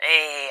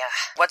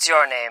what's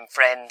your name,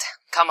 friend?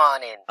 Come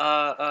on in.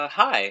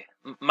 Hi.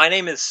 My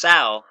name is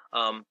Sal.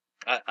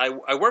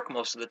 I work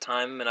most of the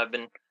time, and I've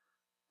been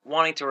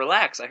wanting to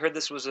relax. I heard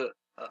this was a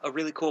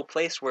really cool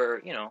place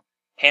where,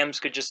 hams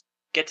could just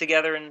get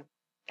together and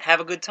have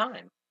a good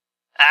time.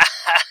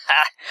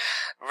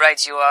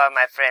 Right you are,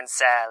 my friend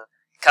Sal.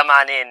 Come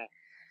on in.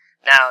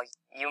 Now,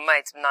 you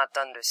might not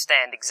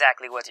understand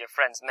exactly what your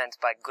friends meant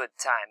by good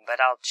time, but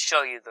I'll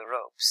show you the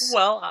ropes.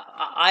 Well,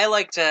 I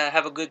like to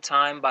have a good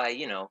time by,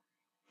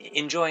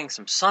 enjoying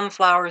some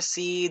sunflower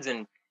seeds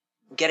and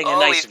getting a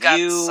nice we've got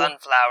view.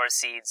 sunflower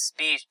seeds,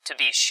 to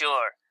be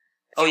sure.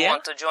 If you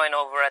want to join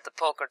over at the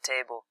poker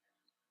table,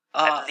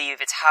 I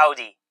believe it's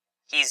Howdy.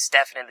 He's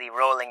definitely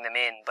rolling them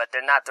in, but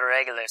they're not the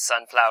regular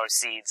sunflower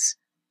seeds.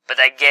 But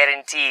I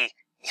guarantee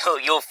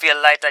you'll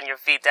feel light on your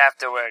feet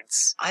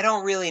afterwards. I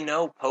don't really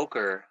know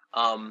poker.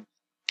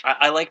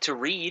 I like to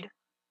read.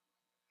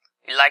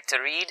 You like to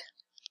read?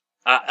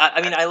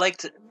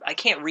 I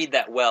can't read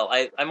that well.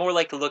 I more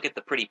like to look at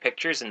the pretty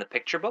pictures in the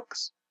picture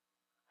books.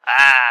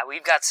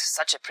 We've got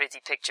such a pretty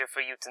picture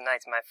for you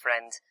tonight, my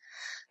friend.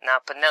 Now,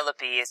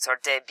 Penelope is her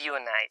debut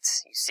night,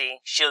 you see.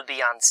 She'll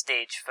be on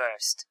stage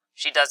first.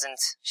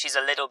 She's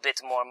a little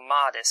bit more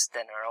modest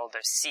than her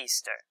older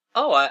sister.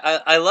 Oh,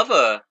 I love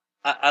a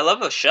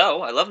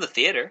show. I love the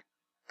theater.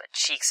 But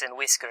cheeks and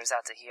whiskers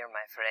out of here,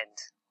 my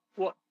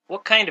friend.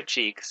 What kind of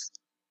cheeks?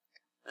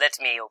 Let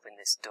me open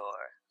this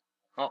door.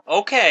 Oh,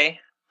 okay.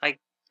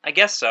 I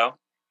guess so.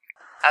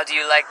 How do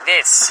you like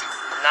this?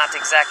 Not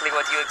exactly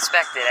what you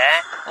expected,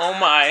 eh? Oh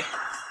my.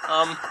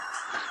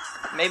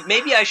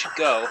 Maybe I should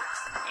go.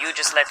 You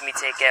just let me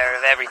take care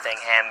of everything,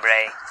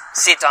 Hambray.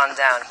 Sit on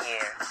down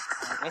here.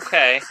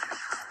 Okay.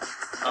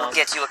 We'll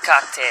get you a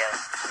cocktail.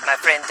 My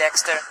friend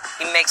Dexter,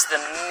 he makes the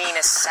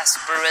meanest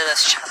sarsaparilla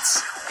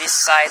shots this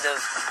side of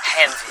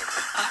Hamville.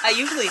 I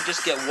usually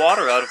just get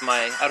water out of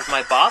my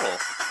bottle.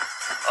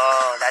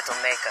 Oh, that'll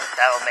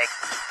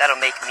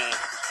make me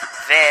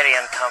very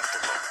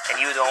uncomfortable, and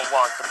you don't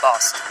want the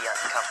boss to be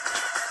uncomfortable.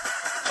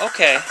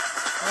 Okay,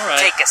 all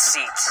right. Take a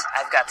seat.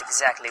 I've got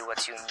exactly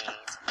what you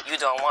need. You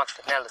don't want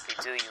Penelope,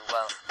 do you?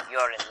 Well,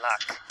 you're in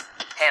luck.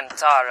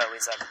 Hamtaro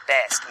is our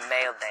best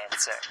male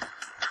dancer.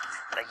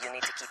 But you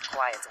need to keep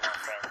quiet now,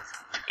 friend.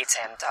 It's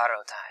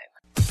Hamtaro time.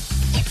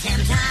 It's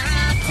Hamtaro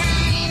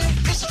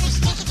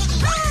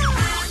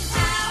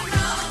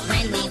time.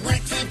 When we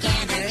work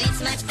together,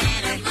 it's much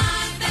better.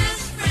 My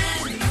best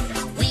friend.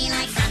 We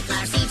like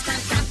sunflower seeds,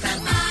 crumb.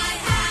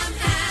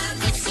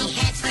 If she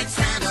heads for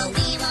trouble,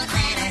 we won't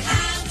let her.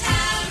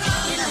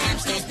 Hamtaro. Little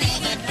hamsters,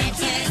 big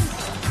adventures.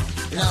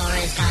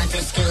 Laura's gone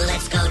to school,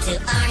 let's go to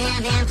our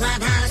ham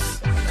clubhouse.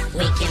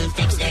 We can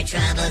fix their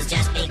troubles,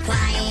 just be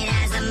quiet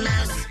as a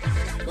mouse.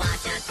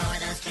 Watch out for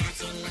those cats,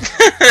 you know.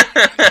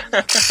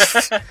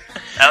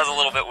 That was a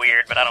little bit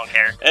weird, but I don't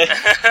care.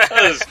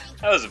 that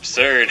was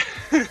absurd.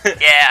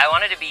 Yeah, I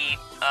wanted to be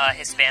a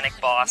Hispanic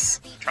boss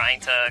trying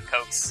to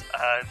coax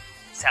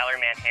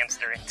salaryman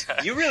hamster into.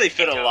 You really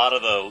fit a lot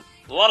of the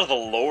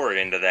lore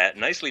into that.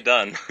 Nicely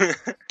done.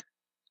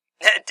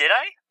 Did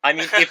I? I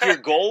mean, if your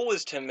goal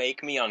was to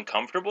make me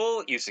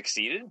uncomfortable, you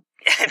succeeded.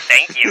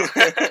 Thank you.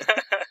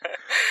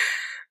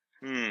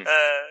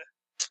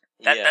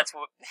 That's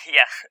what.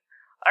 Yeah.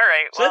 All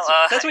right. So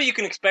well, that's what you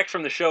can expect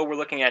from the show we're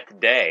looking at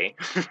today.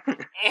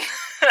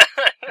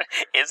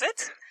 Is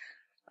it?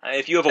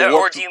 If you have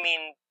or do you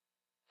mean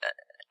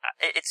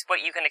it's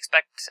what you can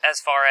expect as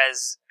far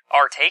as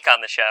our take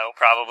on the show?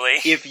 Probably.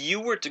 If you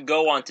were to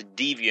go onto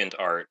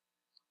DeviantArt,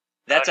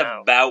 that's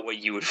about what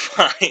you would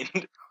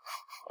find.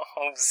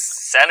 Oh,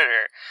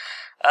 Senator.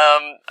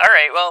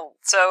 Alright, well,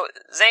 so,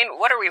 Zane,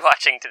 what are we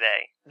watching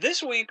today?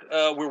 This week,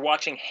 we're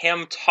watching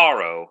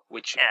Hamtaro,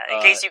 which... Yeah,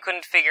 in case you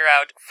couldn't figure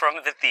out from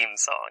the theme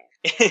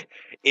song.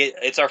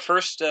 It's our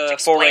first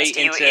foray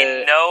into... you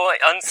in no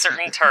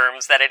uncertain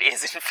terms that it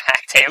is, in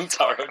fact,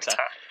 Hamtaro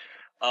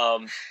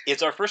time.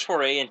 It's our first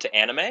foray into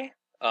anime, and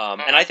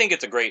I think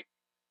it's a great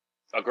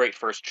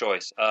first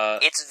choice.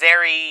 It's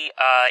very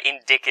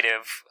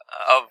indicative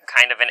of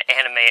kind of an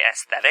anime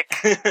aesthetic.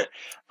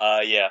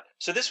 Yeah.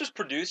 So this was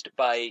produced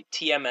by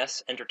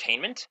TMS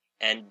Entertainment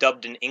and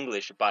dubbed in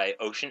English by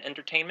Ocean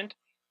Entertainment.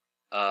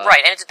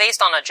 Right, and it's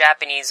based on a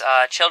Japanese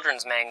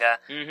children's manga,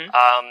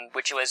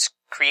 which was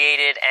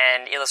created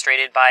and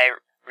illustrated by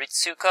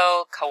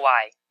Ritsuko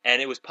Kawai.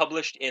 And it was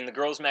published in the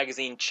girls'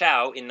 magazine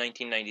Chow in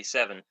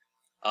 1997.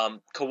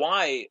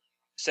 Kawai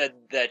said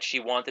that she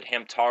wanted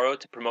Hamtaro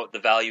to promote the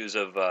values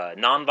of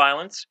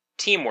nonviolence,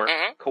 teamwork,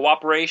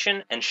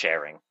 cooperation, and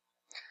sharing.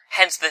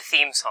 Hence the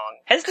theme song.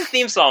 Hence the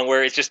theme song,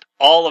 where it's just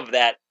all of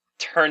that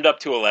turned up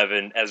to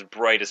 11 as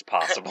bright as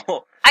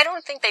possible. I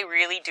don't think they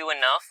really do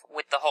enough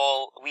with the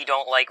whole we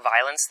don't like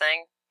violence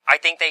thing. I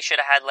think they should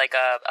have had like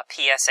a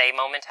PSA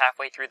moment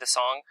halfway through the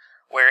song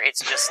where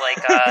it's just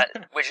like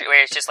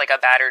where it's just like a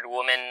battered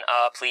woman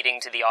pleading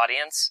to the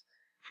audience.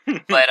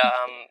 But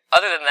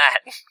other than that,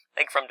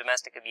 like from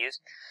domestic abuse.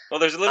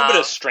 Well, there's a little bit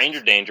of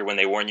stranger danger when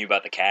they warn you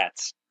about the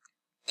cats.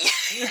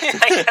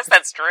 I guess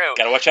that's true.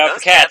 Gotta watch out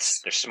for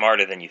cats. They're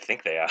smarter than you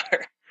think they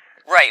are.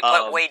 Right,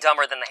 but way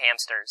dumber than the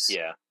hamsters.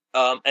 Yeah.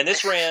 And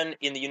this ran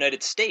in the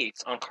United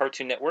States on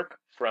Cartoon Network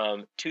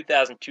from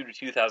 2002 to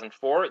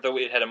 2004, though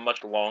it had a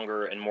much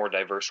longer and more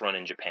diverse run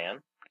in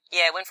Japan.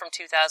 Yeah, it went from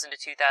 2000 to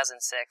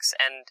 2006,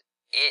 and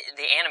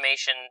the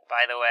animation,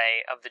 by the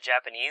way, of the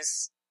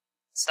Japanese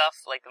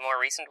stuff, like the more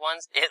recent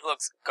ones, it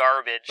looks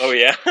garbage. Oh,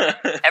 yeah?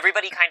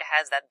 Everybody kind of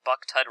has that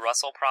Buck Tud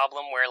Russell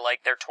problem where,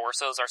 like, their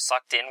torsos are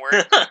sucked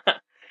inward.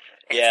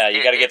 Yeah,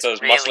 you gotta get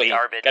those really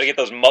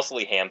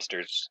muscly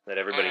hamsters that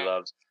everybody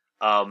loves.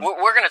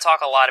 We're gonna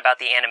talk a lot about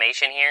the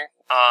animation here,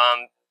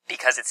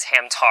 because it's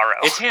Hamtaro.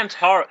 It's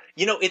Hamtaro.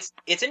 You know,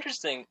 it's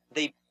interesting.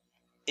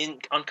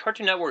 On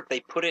Cartoon Network, they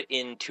put it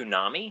in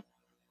Toonami,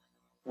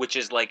 which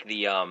is like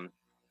the,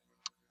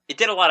 it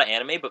did a lot of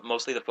anime, but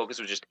mostly the focus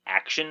was just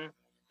action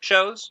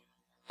shows.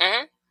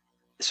 Mm-hmm.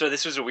 So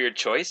this was a weird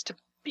choice to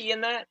be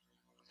in that.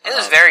 It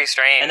was very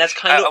strange. And that's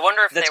kind of, I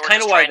wonder if that's they were kind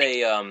just of why trying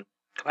they,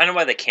 kind of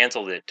why they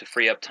canceled it, to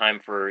free up time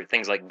for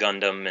things like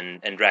Gundam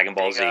and Dragon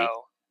Ball Z.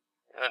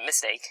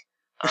 Mistake.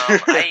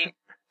 I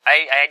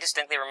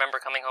distinctly remember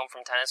coming home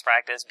from tennis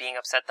practice being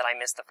upset that I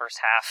missed the first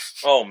half.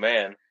 Oh,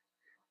 man.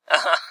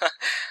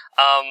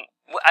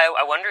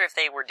 I wonder if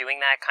they were doing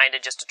that kind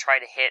of just to try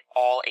to hit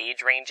all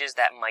age ranges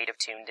that might have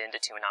tuned into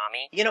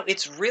Toonami. You know,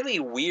 it's really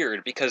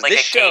weird because like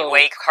this a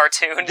gateway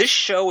cartoon. This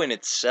show in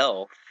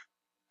itself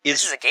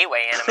this is a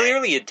gateway anime.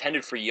 Clearly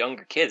intended for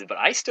younger kids, but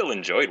I still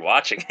enjoyed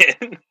watching it.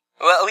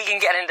 Well, we can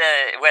get into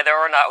whether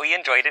or not we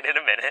enjoyed it in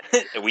a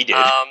minute. We did.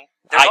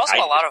 There's also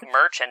a lot of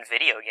merch and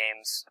video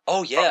games.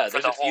 Oh yeah,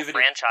 for the whole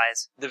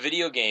franchise. The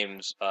video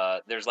games,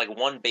 there's like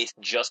one based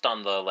just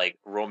on the like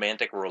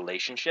romantic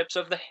relationships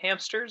of the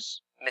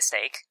hamsters.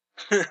 Mistake.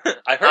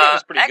 I heard it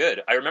was pretty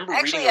good. I remember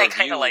reading a review. I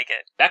kind of like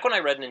it. Back when I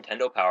read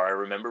Nintendo Power, I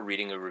remember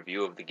reading a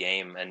review of the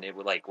game, and it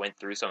like went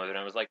through some of it, and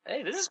I was like,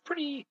 "Hey, this is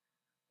pretty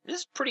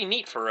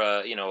neat for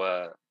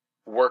a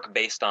work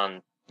based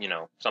on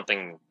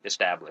something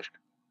established."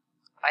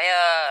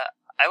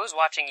 I was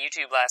watching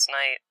YouTube last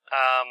night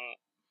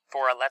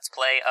for a Let's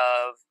Play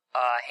of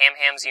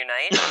Hams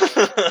Unite.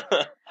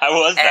 How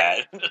was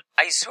that?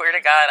 I swear to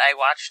God, I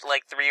watched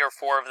like 3 or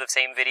 4 of the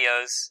same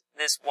videos.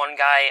 This one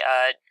guy,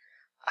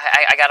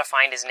 I gotta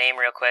find his name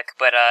real quick,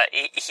 but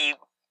he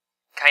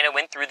kind of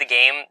went through the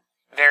game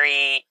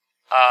very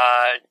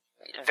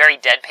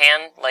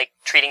deadpan, like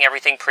treating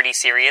everything pretty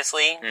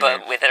seriously,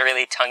 but with a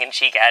really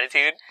tongue-in-cheek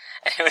attitude,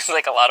 and it was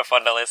like a lot of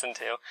fun to listen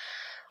to.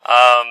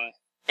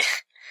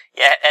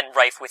 Yeah, and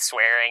rife with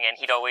swearing, and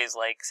he'd always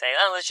like say,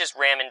 "Oh, let's just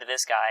ram into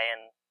this guy,"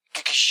 and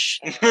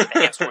the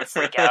hamster would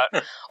freak out.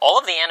 All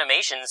of the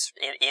animations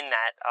in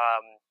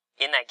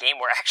that game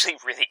were actually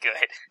really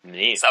good.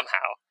 Neat.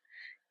 Somehow.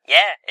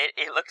 Yeah,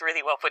 it looked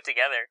really well put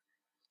together.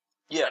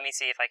 Yeah. Let me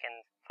see if I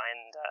can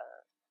find.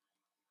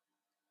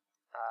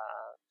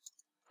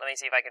 Let me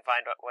see if I can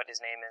find what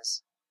his name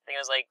is. I think it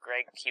was like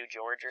Greg Q.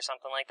 George or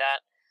something like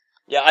that.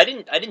 Yeah, I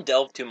didn't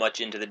delve too much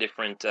into the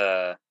different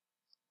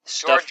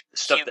stuff.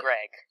 Q.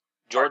 Greg.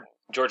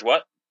 George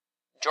what?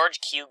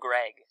 George Q.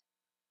 Greg.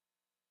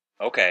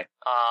 Okay.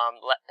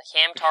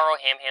 Hamtaro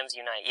Hams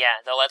Unite. Yeah,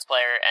 the Let's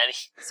Player, and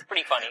it's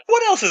pretty funny.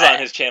 What else is on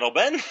his channel,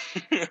 Ben?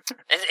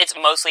 It's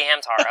mostly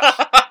Hamtaro.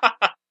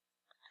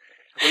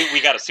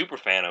 we got a super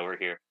fan over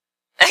here.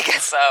 I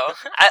guess so.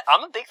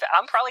 I'm a big fan.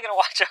 I'm probably going to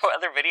watch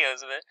other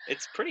videos of it.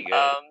 It's pretty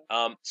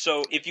good.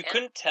 So if you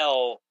couldn't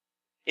tell,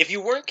 if you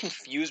weren't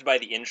confused by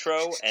the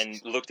intro and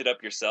looked it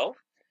up yourself,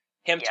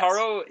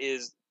 Hamtaro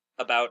is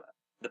about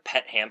the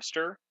pet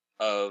hamster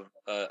of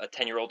a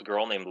 10-year-old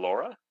girl named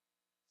Laura.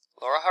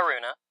 Laura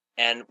Haruna.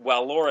 And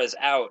while Laura is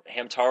out,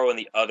 Hamtaro and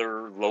the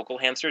other local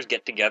hamsters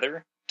get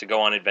together to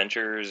go on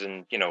adventures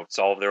and,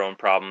 solve their own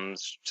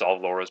problems,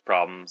 solve Laura's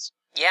problems.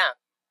 Yeah.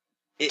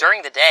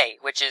 During the day,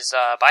 which is,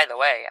 by the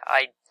way,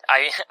 I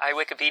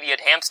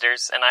Wikipedia'd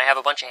hamsters, and I have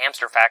a bunch of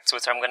hamster facts,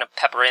 which I'm going to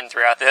pepper in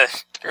throughout the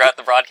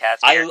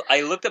broadcast here.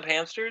 I looked up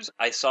hamsters,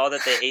 I saw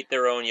that they ate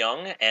their own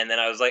young, and then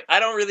I was like, I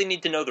don't really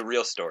need to know the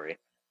real story.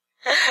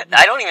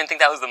 I don't even think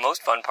that was the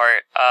most fun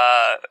part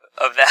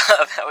of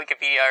that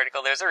Wikipedia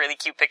article. There's a really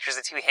cute pictures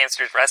of 2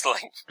 hamsters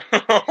wrestling.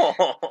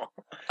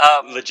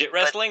 Legit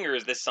wrestling, or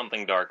is this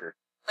something darker?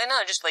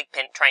 No, just like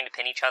trying to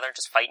pin each other,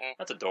 just fighting.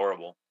 That's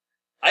adorable.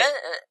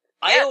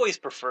 I always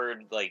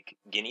preferred like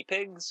guinea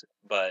pigs,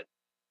 but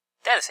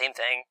they're the same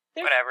thing.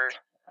 Whatever.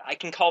 I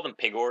can call them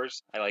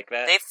pigors. I like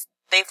that.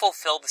 They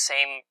fulfill the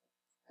same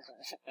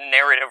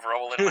narrative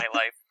role in my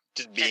life.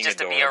 just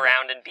to be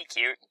around and be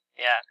cute.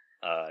 Yeah.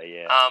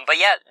 Yeah. But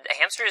yeah,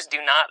 hamsters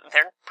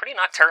they're pretty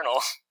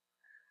nocturnal.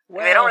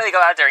 Well, they don't really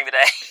go out during the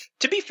day.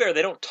 To be fair,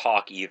 they don't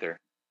talk either.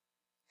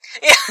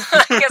 Yeah,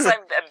 I guess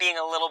I'm being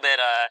a little bit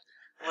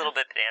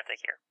pedantic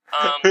here.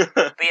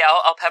 But yeah,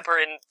 I'll pepper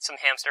in some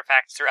hamster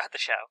facts throughout the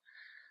show.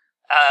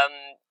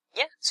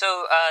 Yeah,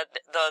 so,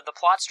 the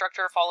plot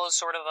structure follows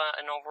sort of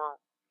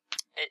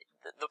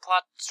the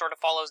plot sort of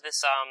follows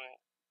this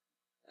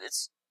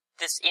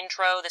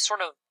intro, this sort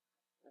of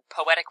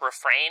poetic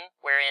refrain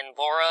wherein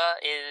Laura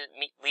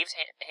leaves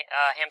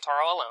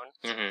Hamtaro alone,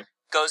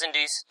 goes and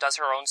does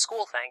her own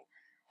school thing,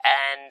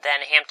 and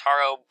then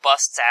Hamtaro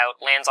busts out,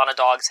 lands on a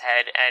dog's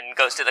head, and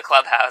goes to the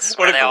clubhouse.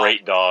 What a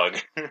great dog.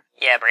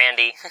 Yeah,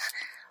 Brandy.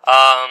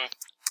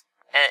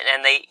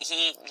 And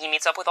he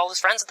meets up with all his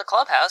friends at the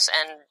clubhouse,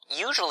 and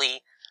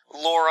usually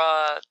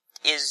Laura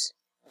is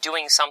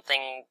doing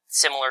something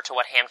similar to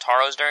what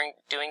Hamtaro's doing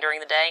during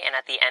the day, and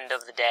at the end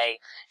of the day,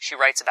 she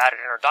writes about it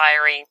in her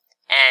diary,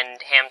 and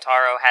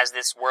Hamtaro has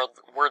this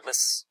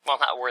wordless, well,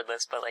 not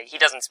wordless, but like, he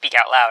doesn't speak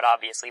out loud,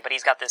 obviously, but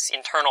he's got this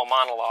internal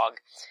monologue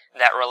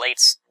that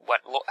relates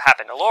what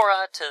happened to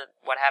Laura to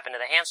what happened to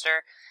the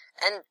hamster,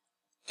 and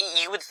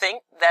you would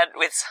think that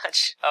with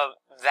such a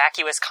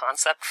vacuous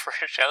concept for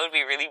a show, it'd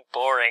be really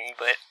boring,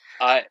 but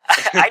I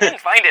didn't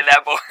find it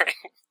that boring.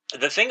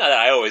 The thing that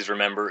I always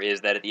remember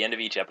is that at the end of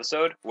each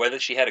episode, whether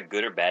she had a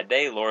good or bad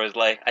day, Laura's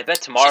like, I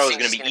bet tomorrow's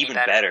going to be even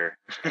better.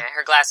 Yeah,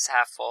 her glass is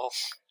half full.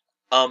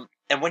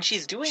 And when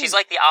she's doing... She's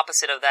like the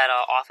opposite of that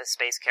Office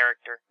Space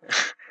character,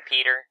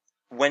 Peter.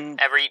 When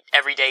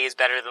Every day is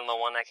better than the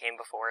one that came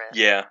before it.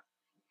 Yeah.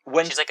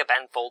 She's like a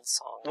Ben Folds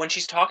song. When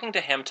she's talking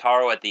to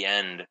Hamtaro at the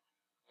end,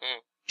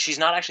 she's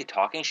not actually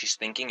talking, she's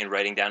thinking and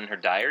writing down in her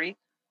diary.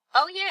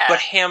 Oh, yeah. But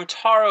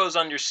Hamtaro's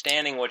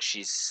understanding what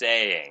she's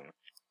saying.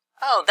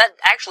 Oh, that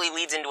actually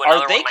leads into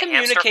another one of my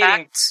hamster facts. Are they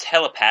communicating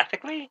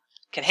telepathically?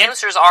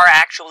 Hamsters are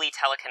actually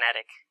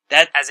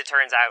telekinetic, as it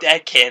turns out.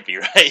 That can't be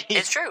right.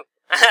 It's true.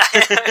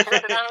 I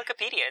read it on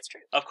Wikipedia, it's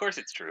true. Of course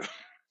it's true.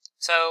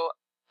 So,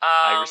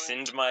 I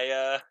rescind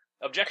my,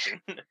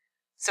 objection.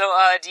 So,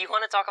 do you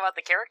want to talk about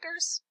the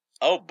characters?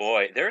 Oh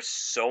boy, there's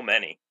so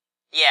many.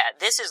 Yeah,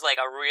 this is like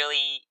a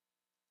really...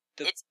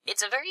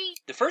 It's a very...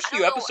 The first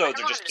few episodes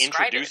are just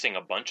introducing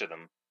a bunch of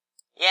them.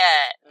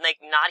 Yeah, like,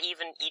 not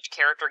even each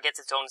character gets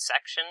its own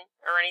section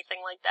or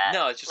anything like that.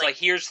 No, it's just like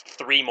here's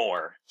 3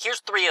 more.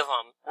 Here's 3 of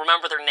them.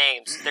 Remember their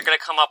names. They're gonna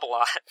come up a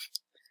lot.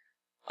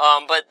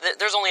 But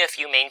there's only a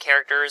few main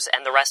characters,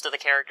 and the rest of the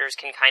characters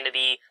can kind of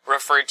be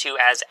referred to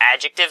as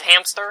adjective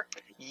hamster.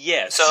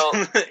 Yes. So,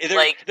 they're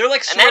like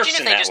Smurfs imagine if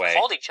in they that just way.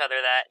 called each other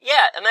that.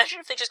 Yeah, imagine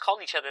if they just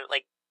called each other,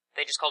 like,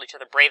 they just called each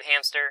other brave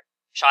hamster,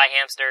 shy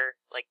hamster,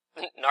 like,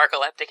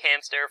 narcoleptic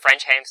hamster,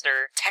 French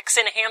hamster,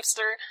 Texan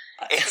hamster.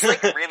 It's,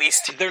 like, really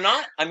stupid. They're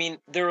not, I mean,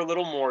 they're a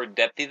little more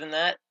depthy than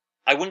that.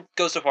 I wouldn't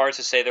go so far as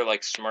to say they're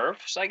like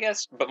Smurfs, I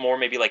guess, but more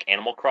maybe like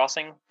Animal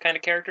Crossing kind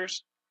of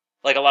characters.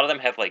 Like, a lot of them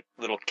have, like,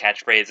 little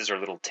catchphrases or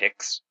little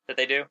tics that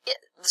they do. Yeah,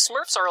 the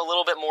Smurfs are a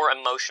little bit more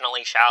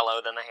emotionally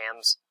shallow than the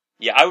hams.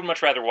 Yeah, I would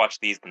much rather watch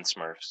these than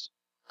Smurfs.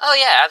 Oh,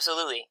 yeah,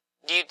 absolutely.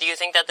 Do you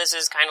think that this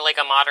is kind of like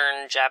a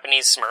modern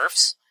Japanese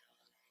Smurfs?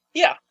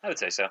 Yeah, I would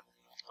say so.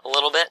 A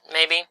little bit,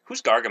 maybe?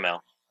 Who's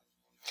Gargamel?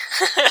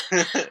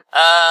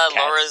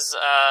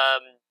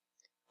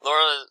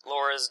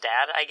 Laura's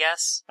dad, I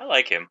guess. I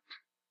like him.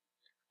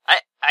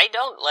 I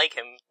don't like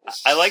him.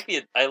 I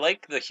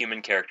like the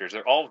human characters.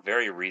 They're all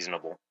very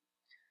reasonable.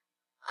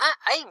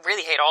 I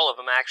really hate all of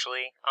them,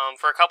 actually.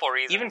 For a couple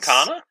reasons. Even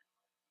Kana?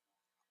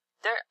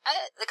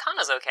 The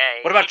Kana's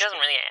okay. What about he doesn't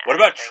really What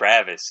about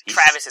Travis?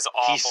 Travis is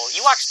awful.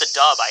 You watched the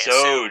dub, I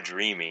assume. So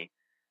dreamy.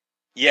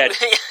 Yeah.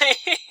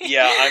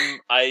 Yeah,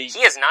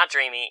 He is not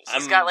dreamy.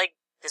 He's got, like,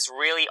 this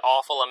really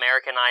awful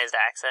Americanized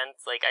accent.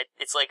 Like,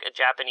 it's like a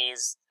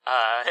Japanese,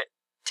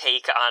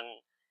 take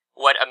on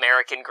what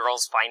American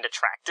girls find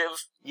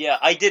attractive. Yeah,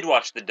 I did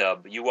watch the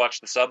dub. You watched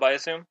the sub, I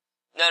assume?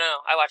 No,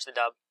 I watched the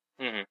dub.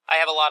 Mm-hmm. I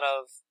have a lot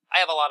of,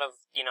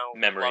 you know,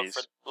 memories.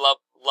 Love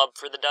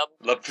for the dub.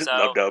 Love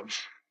dub.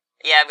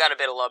 Yeah, I've got a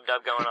bit of love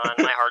dub going on.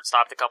 My heart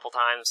stopped a couple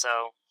times,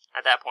 so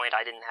at that point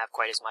I didn't have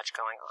quite as much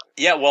going on.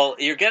 Yeah, well,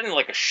 you're getting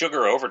like a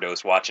sugar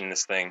overdose watching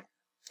this thing.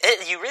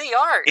 You really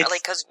are.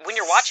 Like, because when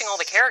you're watching all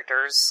the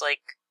characters, like...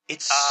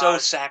 It's so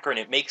saccharine,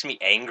 it makes me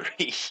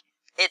angry.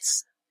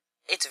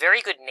 It's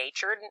very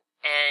good-natured,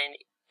 and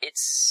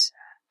it's...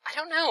 I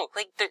don't know,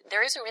 like,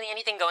 there isn't really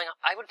anything going on.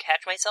 I would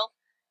catch myself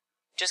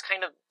just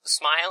kind of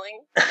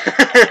smiling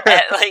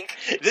at, like,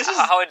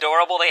 how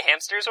adorable the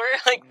hamsters were.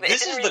 Like, it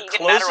didn't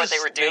matter what they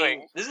were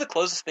doing. This is the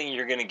closest thing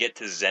you're gonna get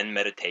to Zen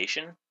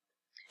meditation.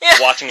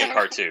 Yeah. Watching a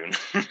cartoon.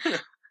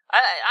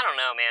 I don't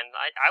know, man.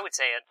 I would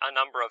say a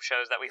number of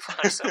shows that we've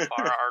watched so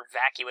far are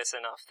vacuous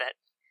enough that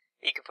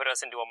you could put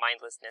us into a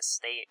mindlessness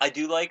state. I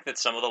do like that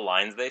some of the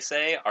lines they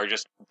say are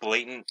just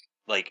blatant,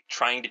 like,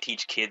 trying to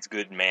teach kids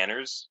good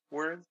manners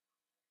words.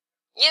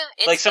 Yeah,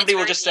 like somebody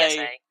will just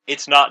say,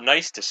 "It's not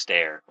nice to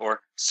stare,"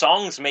 or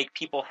 "Songs make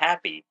people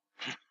happy."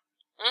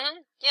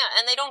 Yeah,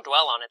 and they don't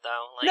dwell on it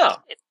though. Like, no,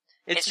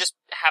 it's just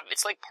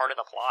it's like part of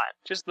the plot.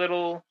 Just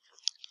little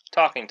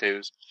talking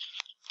tos.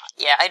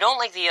 Yeah, I don't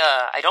like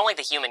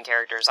the human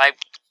characters.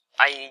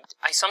 I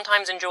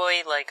sometimes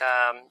enjoy like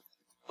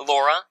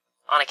Laura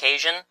on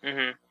occasion.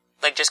 Mm-hmm.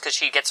 Like, just because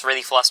she gets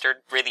really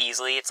flustered really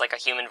easily. It's like a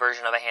human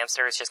version of a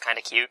hamster. It's just kind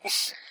of cute.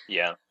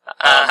 Yeah.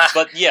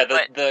 But yeah,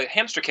 the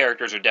hamster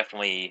characters are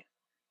definitely...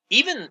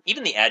 Even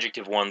the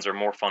adjective ones are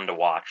more fun to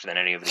watch than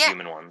any of the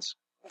human ones.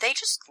 They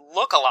just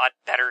look a lot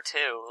better,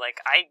 too.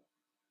 Like,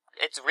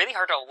 it's really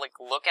hard to, like,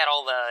 look at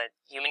all the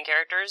human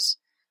characters,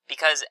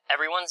 because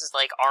everyone's,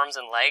 like, arms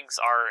and legs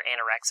are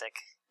anorexic.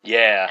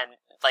 Yeah. And,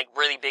 like,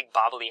 really big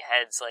bobbly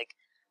heads. Like,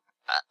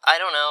 I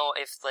don't know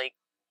if, like,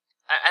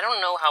 I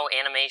don't know how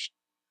anime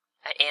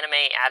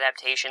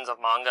adaptations of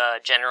manga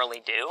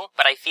generally do,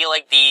 but I feel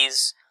like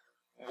these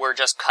were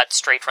just cut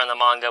straight from the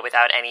manga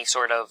without any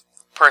sort of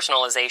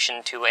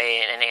personalization to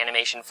an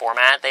animation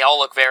format. They all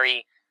look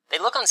they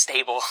look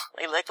unstable.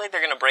 They look like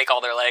they're gonna break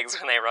all their legs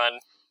when they run.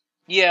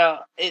 Yeah,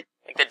 like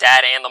the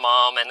dad and the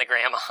mom and the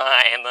grandma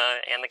and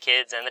the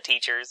kids and the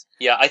teachers.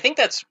 Yeah, I think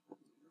the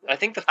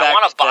fact I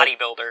want a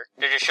bodybuilder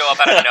to just show up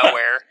out of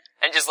nowhere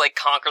and just like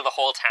conquer the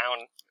whole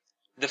town.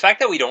 The fact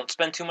that we don't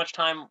spend too much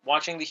time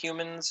watching the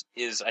humans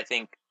is, I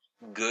think,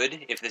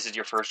 good if this is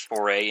your first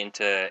foray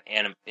into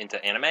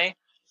anime.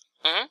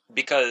 Mm-hmm.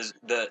 Because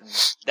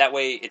that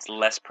way it's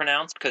less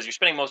pronounced, because you're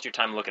spending most of your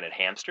time looking at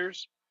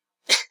hamsters.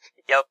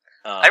 Yep.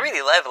 I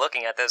really love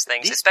looking at those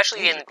things,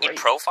 especially in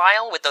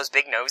profile with those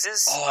big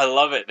noses. Oh, I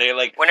love it. They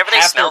like whenever they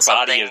half smell their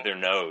body something, is their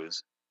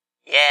nose.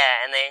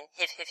 Yeah, and they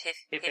hif.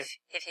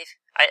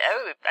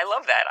 I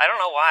love that. I don't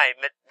know why,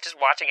 but just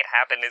watching it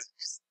happen is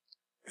just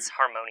it's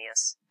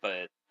harmonious.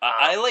 But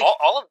I like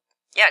all of.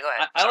 Yeah, go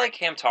ahead. I like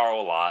Hamtaro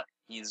a lot.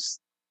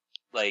 He's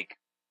like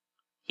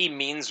he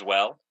means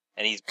well,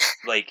 and he's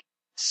like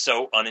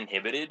so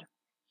uninhibited.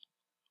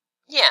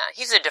 Yeah,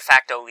 he's a de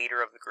facto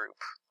leader of the group.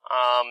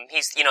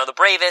 He's, the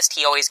bravest,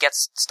 he always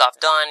gets stuff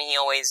done, he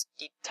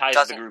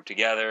ties the group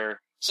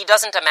together. He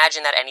doesn't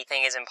imagine that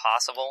anything is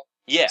impossible.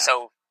 Yeah.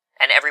 So,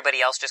 and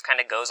everybody else just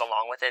kind of goes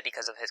along with it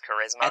because of his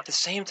charisma. At the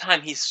same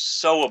time, he's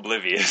so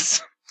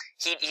oblivious.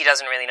 He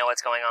doesn't really know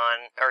what's going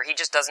on, or he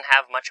just doesn't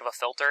have much of a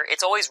filter.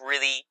 It's always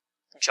really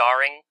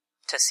jarring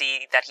to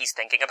see that he's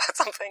thinking about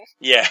something.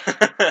 Yeah.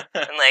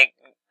 And, like,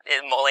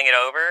 mulling it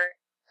over.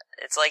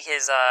 It's like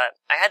his, I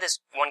had this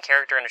one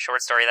character in a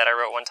short story that I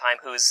wrote one time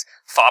whose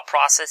thought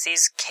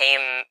processes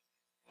came,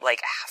 like,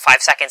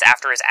 5 seconds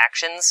after his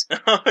actions.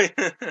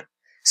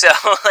 So,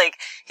 like,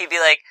 he'd be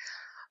like,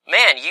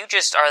 man, you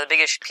just are the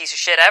biggest piece of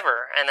shit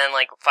ever. And then,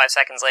 like, 5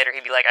 seconds later,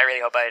 he'd be like, I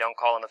really hope I don't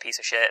call him a piece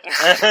of shit.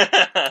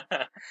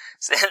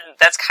 So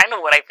that's kind of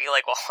what I feel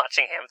like while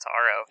watching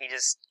Hamtaro. He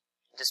just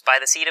by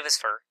the seat of his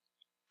fur.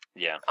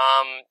 Yeah.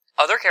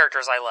 Other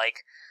characters I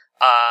like,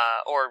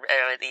 or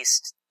at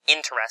least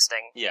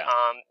interesting. Yeah.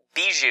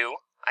 Bijou,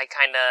 I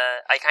kind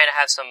of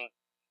have some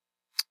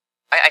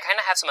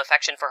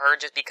affection for her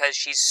just because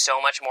she's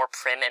so much more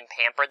prim and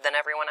pampered than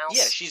everyone else.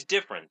 Yeah, she's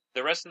different.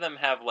 The rest of them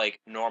have, like,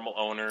 normal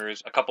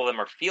owners. A couple of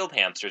them are field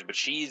hamsters, but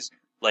she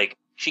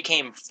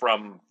came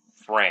from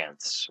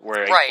France,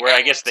 where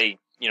I guess they,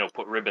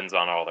 put ribbons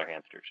on all their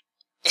hamsters.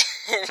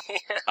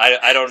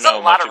 I don't know.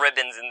 There's a lot of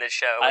ribbons in this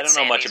show. I don't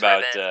know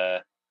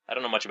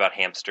much about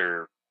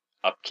hamster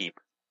upkeep.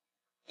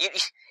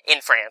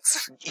 In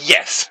France.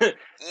 Yes.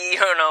 You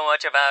don't know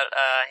much about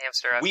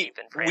hamster upkeep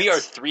in France. We are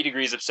 3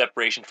 degrees of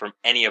separation from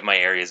any of my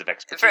areas of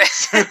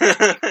expertise.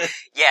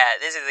 Yeah,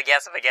 this is a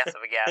guess of a guess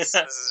of a guess.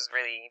 This is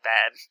really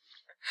bad.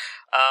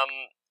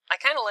 I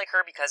kind of like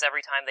her because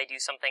every time they do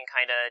something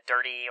kind of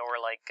dirty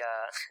or like,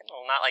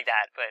 well, not like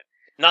that, but...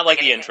 Not like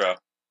the intro.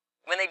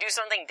 When they do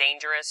something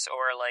dangerous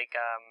or like,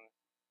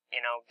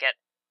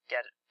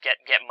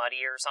 get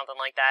muddy or something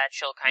like that,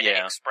 she'll kind of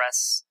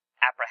express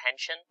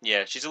apprehension.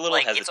 Yeah, she's a little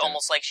hesitant. It's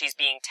almost like she's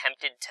being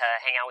tempted to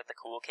hang out with the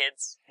cool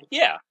kids.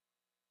 Yeah.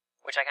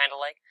 Which I kind of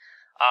like.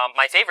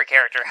 My favorite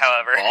character,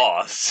 however...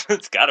 Boss.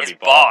 It's gotta be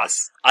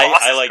Boss.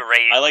 Boss is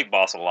great. I like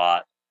Boss a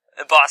lot.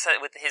 Boss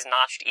with his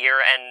notched ear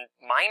and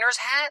miner's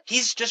hat?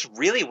 He's just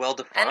really well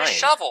defined. And a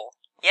shovel.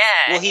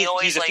 Yeah. Well,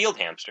 he's a field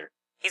hamster.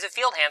 He's a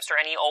field hamster,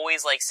 and he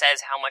always, like,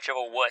 says how much of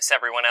a wuss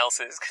everyone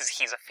else is, because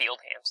he's a field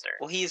hamster.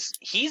 Well, he's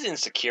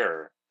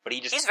insecure, but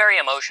he's very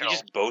emotional. He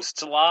just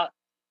boasts a lot.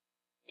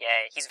 Yeah,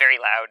 he's very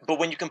loud. But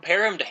when you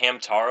compare him to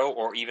Hamtaro,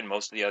 or even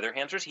most of the other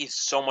hamsters, he's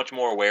so much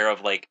more aware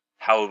of, like,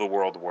 how the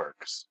world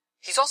works.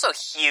 He's also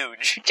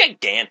huge.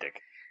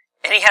 Gigantic.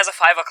 And he has a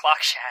 5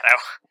 o'clock shadow.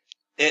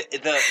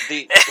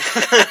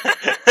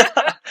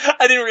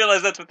 I didn't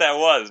realize that's what that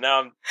was.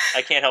 Now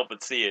I can't help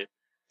but see it.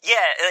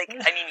 Yeah,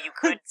 you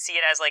could see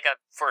it as, like, a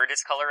fur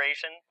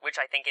discoloration, which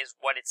I think is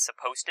what it's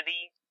supposed to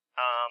be.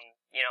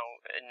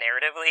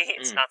 Narratively,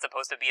 it's not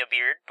supposed to be a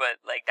beard,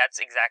 but, like, that's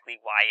exactly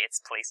why it's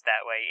placed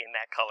that way in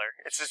that color.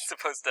 It's just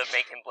supposed to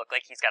make him look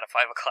like he's got a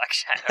 5 o'clock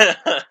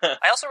shadow.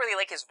 I also really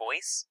like his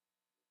voice.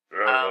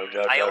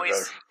 I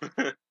always...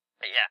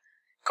 Yeah.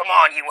 Come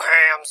on, you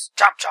hams!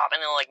 Chop chop!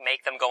 And they'll, like,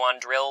 make them go on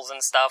drills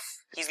and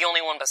stuff. He's the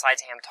only one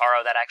besides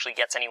Hamtaro that actually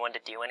gets anyone to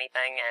do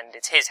anything, and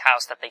it's his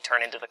house that they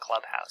turn into the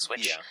clubhouse,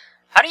 which... Yeah.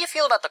 How do you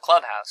feel about the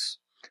clubhouse?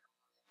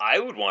 I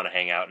would want to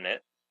hang out in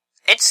it.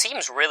 It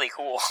seems really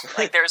cool.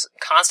 Like, there's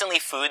constantly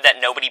food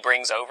that nobody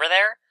brings over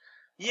there.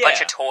 Yeah. A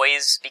bunch of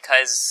toys,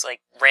 because,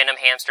 like, random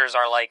hamsters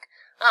are like,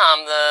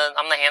 oh,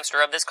 I'm the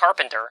hamster of this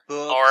carpenter.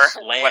 Books,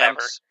 or lamps, whatever.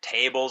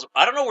 Tables.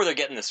 I don't know where they're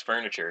getting this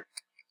furniture.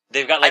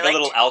 They've got, like, a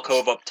little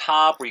alcove up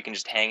top where you can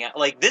just hang out.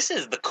 Like, this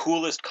is the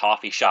coolest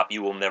coffee shop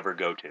you will never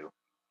go to.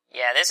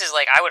 Yeah, this is,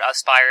 like, I would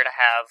aspire to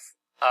have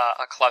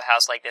a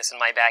clubhouse like this in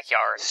my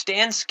backyard.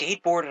 Stan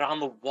skateboarded on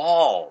the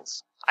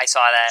walls. I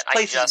saw that.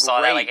 I just saw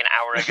that, like, an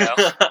hour ago.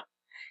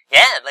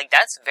 Yeah, like,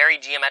 that's very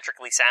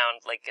geometrically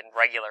sound, like, and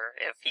regular,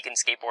 if he can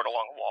skateboard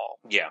along a wall.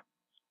 Yeah.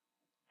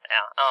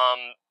 Yeah,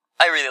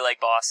 I really like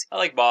Boss. I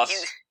like Boss.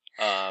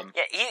 Yeah,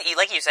 he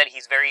like you said,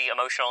 he's very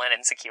emotional and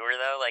insecure,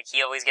 though. Like,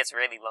 he always gets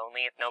really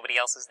lonely if nobody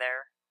else is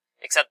there.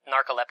 Except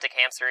Narcoleptic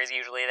Hamster is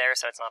usually there,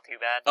 so it's not too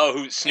bad. Oh,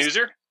 who,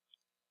 Snoozer?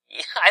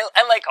 Yeah,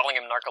 I like calling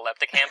him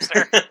Narcoleptic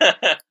Hamster.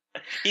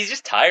 He's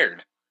just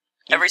tired.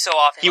 Every so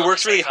often, He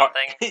works really hard.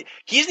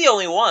 He's the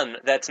only one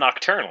that's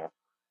nocturnal.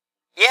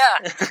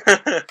 Yeah,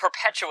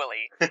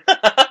 perpetually.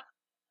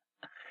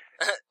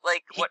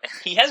 Like, what?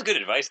 He has good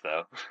advice,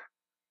 though.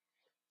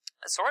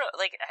 Sort of,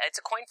 like, it's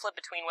a coin flip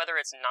between whether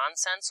it's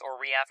nonsense or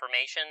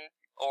reaffirmation,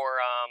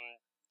 or,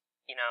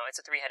 it's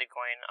a three-headed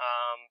coin,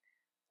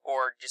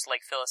 or just,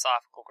 like,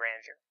 philosophical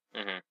grandeur.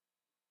 Mm-hmm.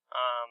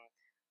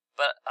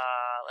 But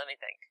let me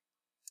think.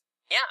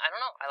 Yeah, I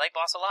don't know. I like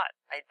Boss a lot.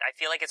 I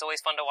feel like it's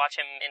always fun to watch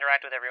him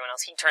interact with everyone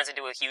else. He turns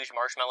into a huge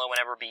marshmallow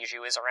whenever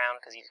Bijou is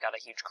around, because he's got a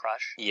huge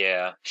crush.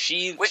 Yeah,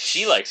 she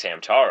likes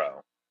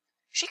Hamtaro.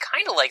 She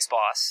kind of likes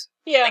Boss.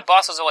 Yeah. Like,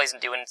 Boss was always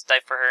doing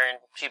stuff for her,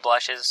 and she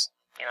blushes,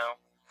 you know.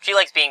 She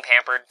likes being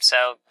pampered,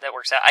 so that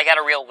works out. I got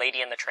a real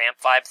Lady and the Tramp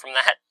vibe from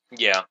that.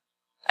 Yeah.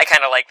 I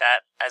kind of like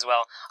that as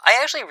well. I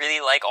actually really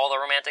like all the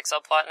romantic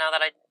subplot now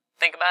that I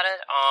think about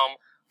it.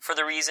 For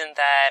the reason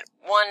that,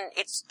 one,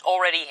 it's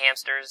already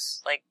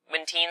hamsters. Like,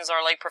 when teens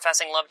are, like,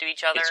 professing love to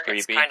each other,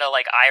 it's kind of,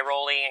 like,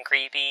 eye-rolly and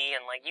creepy,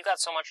 and, like, you got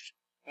so much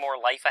more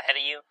life ahead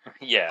of you.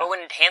 Yeah. But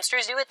when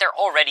hamsters do it, they're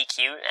already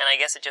cute, and I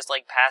guess it just,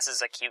 like,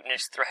 passes a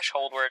cuteness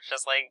threshold where it's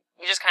just, like,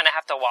 you just kind of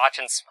have to watch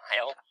and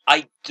smile.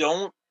 I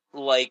don't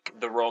like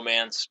the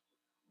romance,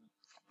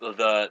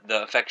 the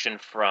affection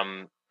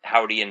from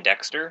Howdy and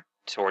Dexter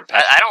toward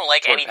I don't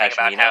like anything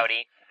about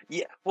Howdy.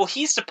 Yeah, well,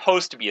 he's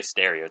supposed to be a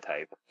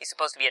stereotype. He's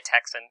supposed to be a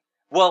Texan.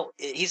 Well,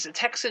 he's a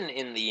Texan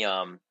in the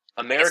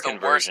American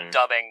version. It's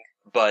the worst dubbing.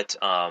 But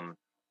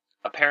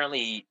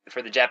apparently,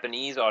 for the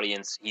Japanese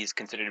audience, he's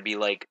considered to be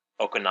like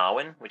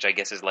Okinawan, which I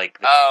guess is like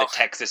the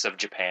Texas of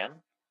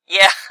Japan.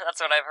 Yeah, that's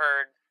what I've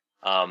heard.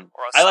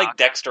 I like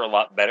Dexter a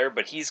lot better,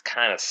 but he's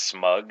kind of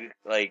smug.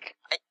 Like,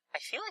 I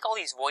feel like all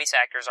these voice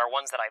actors are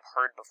ones that I've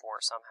heard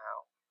before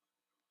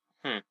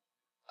somehow.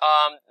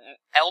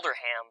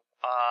 Elderham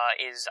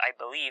is, I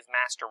believe,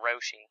 Master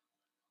Roshi.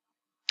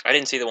 I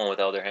didn't see the one with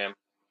Elderham.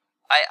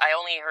 I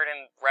only heard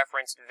him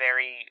referenced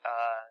very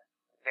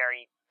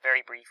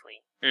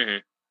briefly. Mm-hmm.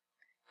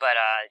 But,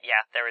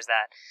 yeah, there was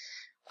that.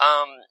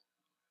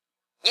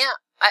 Yeah,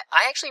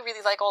 I actually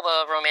really like all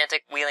the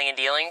romantic wheeling and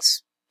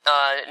dealings.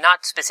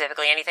 Not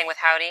specifically anything with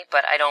Howdy,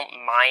 but I don't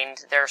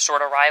mind their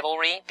sort of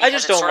rivalry. I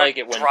just don't like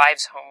it when...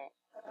 drives home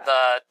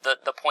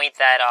the point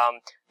that,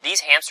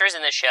 these hamsters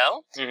in the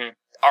show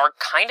are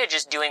kind of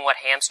just doing what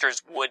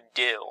hamsters would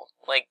do.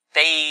 Like,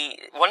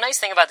 one nice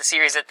thing about the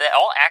series is that they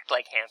all act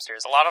like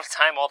hamsters. A lot of the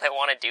time, all they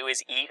want to do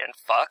is eat and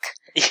fuck.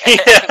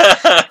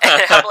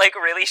 and have, like,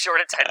 really short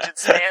attention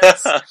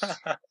spans.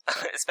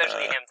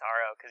 Especially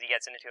Hamtaro, because he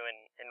gets into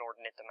an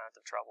inordinate amount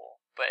of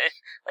trouble. But,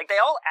 like, they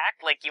all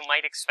act like you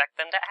might expect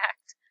them to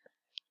act.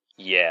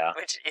 Yeah.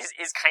 Which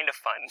is kind of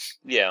fun.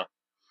 Yeah.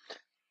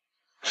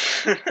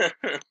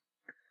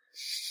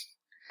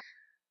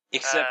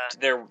 Except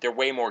they're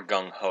way more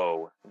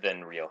gung-ho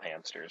than real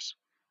hamsters.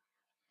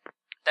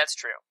 That's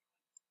true.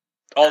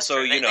 Also,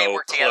 that's true. They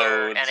work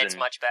together, and it's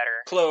much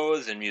better.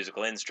 Clothes and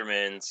musical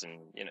instruments,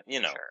 and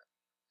you know. Sure.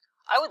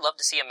 I would love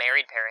to see a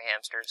married pair of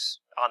hamsters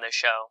on this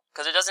show,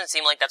 because it doesn't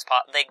seem like that's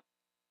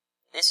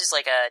this is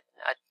like a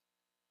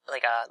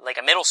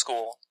middle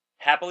school.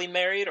 Happily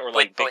married or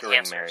like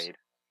bickering married?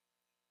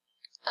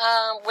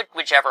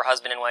 Whichever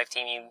husband and wife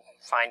team you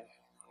find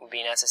would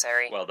be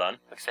necessary. Well done.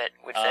 Would fit.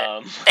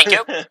 Thank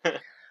you.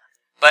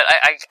 But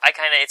I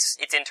kind of,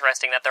 it's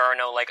interesting that there are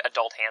no, like,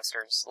 adult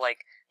hamsters.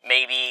 Like,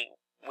 maybe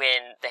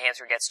when the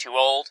hamster gets too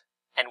old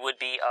and would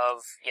be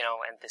of,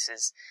 and this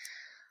is,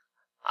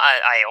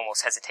 I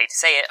almost hesitate to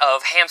say it,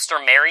 of hamster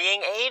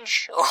marrying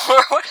age or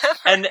whatever.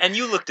 And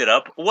you looked it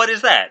up. What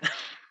is that?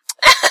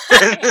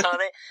 No,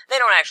 they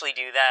don't actually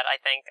do that,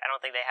 I think. I don't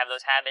think they have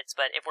those habits,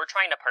 but if we're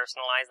trying to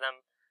personalize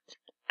them,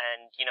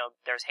 and,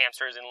 there's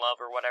hamsters in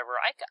love or whatever,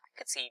 I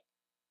could see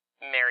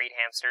married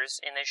hamsters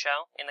in this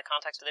show, in the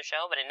context of the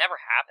show, but it never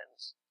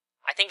happens.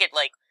 I think it,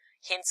 like,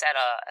 hints at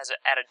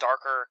a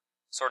darker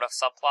sort of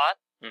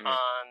subplot. Mm-hmm.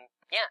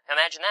 Yeah,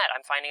 imagine that.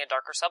 I'm finding a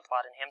darker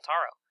subplot in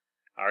Hamtaro.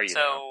 Are you?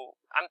 So,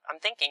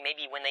 I'm thinking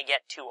maybe when they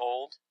get too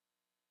old,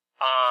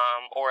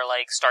 or,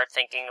 like, start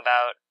thinking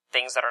about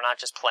things that are not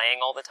just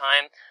playing all the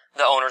time,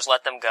 the owners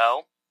let them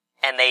go,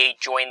 and they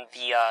join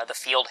the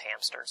field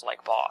hamsters,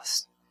 like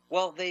Boss.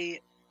 Well,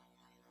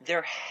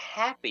 they're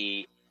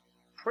happy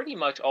pretty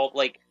much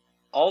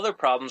all their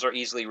problems are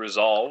easily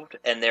resolved,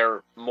 and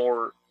they're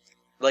more,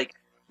 like,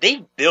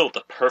 they built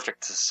a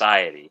perfect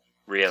society,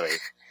 really.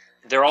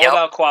 They're all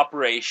about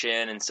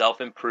cooperation and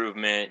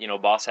self-improvement.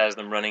 Boss has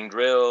them running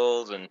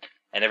drills, and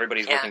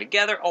everybody's working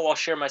together. Oh, I'll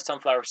share my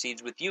sunflower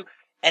seeds with you.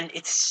 And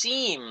it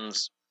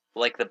seems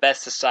like the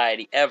best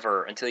society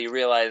ever until you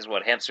realize,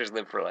 hamsters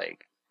live for,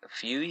 like, a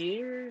few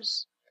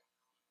years?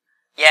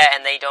 Yeah,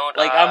 and they don't...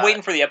 Like, I'm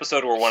waiting for the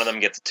episode where one of them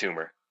gets a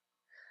tumor.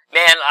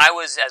 Man, I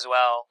was as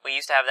well. We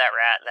used to have that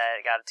rat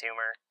that got a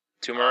tumor.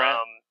 Tumor rat?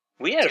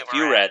 We had a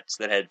few rats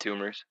that had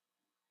tumors.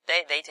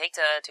 They take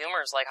to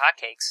tumors like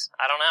hotcakes.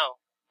 I don't know.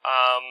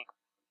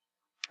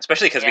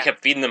 Especially because we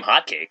kept feeding them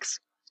hotcakes.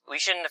 We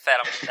shouldn't have fed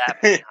them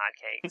that many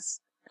hotcakes.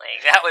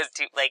 Like, that was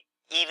too... Like,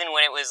 even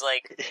when it was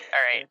like,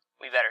 alright,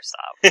 we better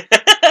stop.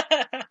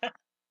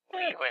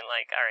 We went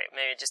like, alright,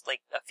 maybe just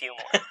like a few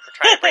more. We're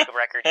trying to break a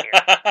record here.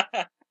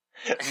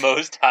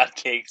 Most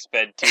hotcakes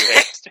fed to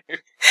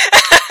hamsters.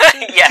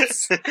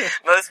 Yes.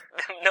 Most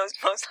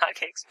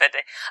hotcakes fed to...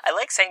 I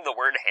like saying the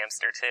word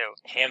hamster, too.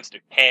 Hamster.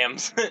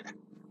 Hams.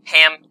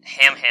 Ham.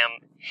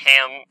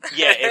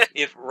 Yeah,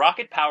 if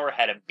Rocket Power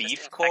had a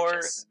beef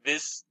core,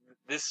 this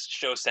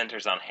show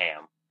centers on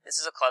ham. This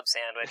is a club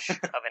sandwich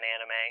of an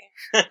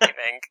anime, I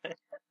think.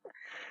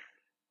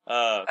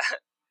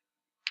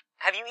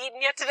 Have you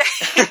eaten yet today?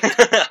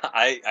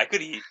 I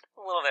could eat.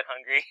 A little bit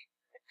hungry.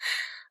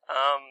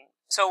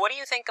 So what do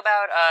you think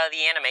about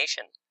the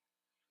animation?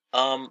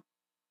 I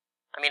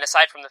mean,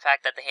 aside from the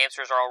fact that the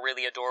hamsters are all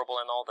really adorable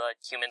and all the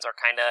humans are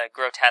kind of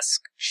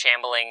grotesque,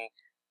 shambling,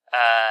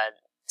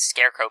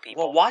 scarecrow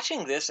people. Well,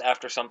 watching this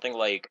after something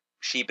like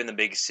Sheep in the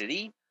Big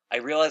City, I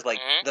realized, like,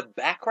 the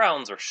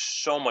backgrounds are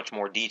so much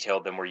more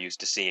detailed than we're used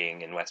to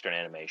seeing in Western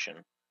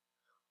animation.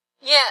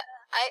 Yeah,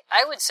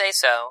 I would say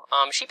so.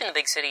 Sheep in the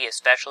Big City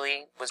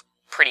especially was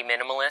pretty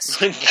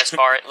minimalist as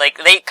far... Like,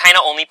 they kind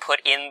of only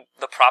put in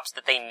the props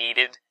that they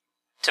needed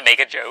to make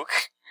a joke.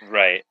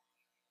 Right.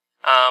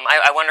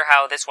 I wonder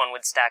how this one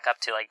would stack up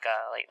to, like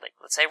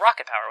let's say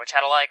Rocket Power, which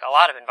had, a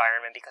lot of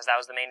environment because that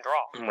was the main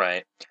draw.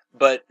 Right.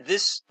 But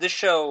this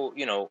show,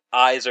 you know,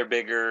 eyes are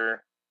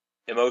bigger,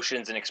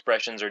 emotions and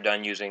expressions are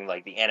done using,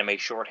 like, the anime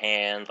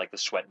shorthand, like the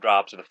sweat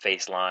drops or the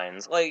face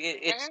lines. Like,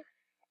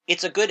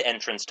 it's a good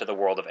entrance to the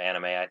world of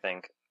anime, I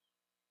think.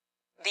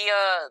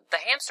 The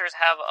hamsters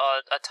have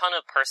a ton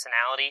of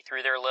personality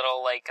through their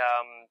little, like,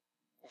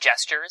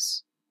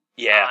 gestures.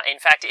 Yeah. In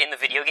fact, in the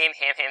video game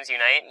Hams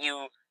Unite,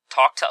 you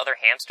talk to other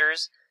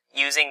hamsters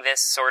using this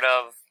sort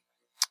of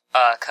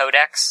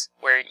codex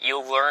where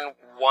you'll learn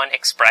one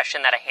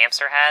expression that a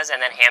hamster has,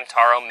 and then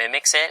Hamtaro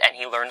mimics it, and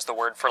he learns the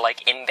word for,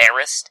 like,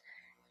 embarrassed,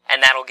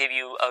 and that'll give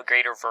you a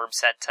greater verb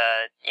set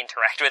to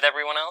interact with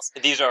everyone else.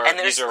 These are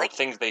like,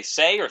 things they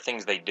say or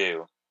things they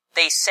do?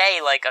 They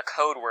say, like, a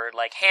code word,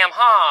 like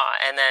ham-ha,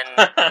 and then,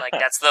 like,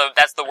 that's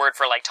the word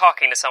for, like,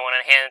 talking to someone,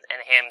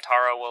 and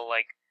Hamtaro will,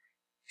 like,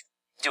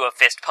 do a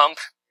fist pump,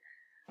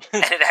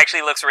 and it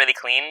actually looks really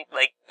clean.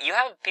 Like, you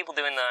have people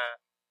doing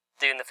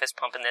the fist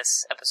pump in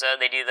this episode.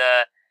 They do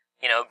the,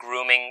 you know,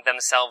 grooming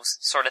themselves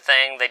sort of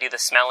thing. They do the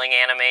smelling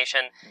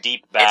animation.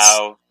 Deep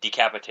bow,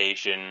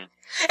 decapitation.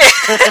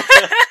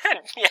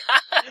 Yeah.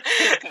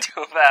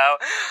 Do a bow.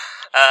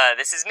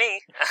 This is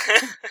me.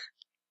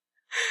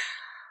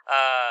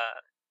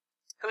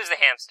 Who's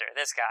the hamster?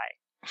 This guy.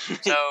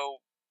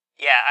 So,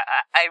 yeah,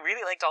 I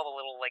really liked all the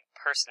little, like,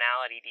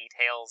 personality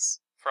details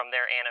from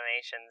their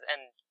animations,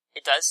 and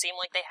it does seem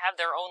like they have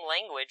their own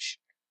language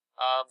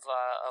of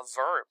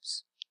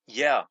verbs.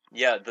 Yeah,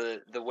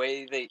 the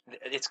way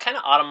it's kind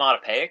of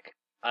onomatopoeic,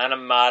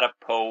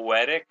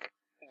 onomatopoetic.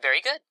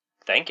 Very good.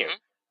 Thank you.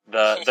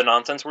 Mm-hmm. The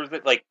nonsense words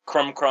that, like,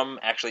 crumb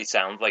actually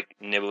sounds like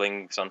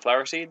nibbling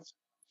sunflower seeds.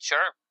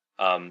 Sure.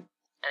 And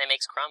it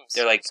makes crumbs.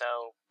 They're like,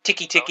 so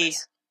ticky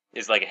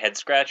is like a head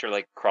scratch or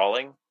like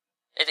crawling.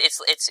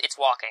 It's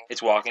walking.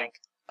 It's walking.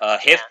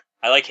 Hiff. Yeah.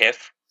 I like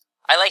Hiff.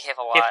 I like Hiff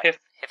a lot. Hiff.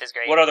 Hiff is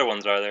great. What other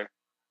ones are there?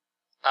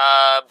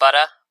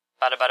 Butta,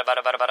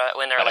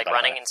 when they're, like,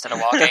 running instead of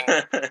walking.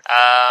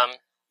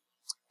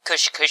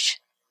 Kush,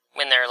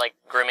 when they're, like,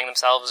 grooming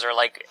themselves or,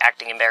 like,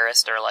 acting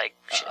embarrassed or, like,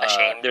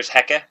 ashamed. There's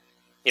Hecke,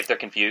 if they're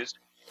confused.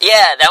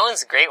 Yeah, that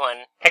one's a great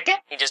one. Hecke?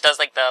 He just does,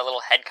 like, the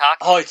little head cock.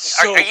 Oh, it's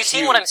so Are you cute.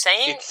 seeing what I'm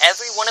saying? It's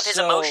Every one of his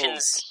so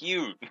emotions.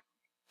 Cute.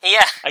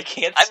 Yeah. I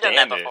can't I've stand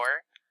done that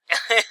before.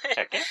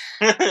 Hecke?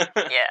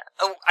 Yeah.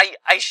 Oh,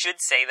 I should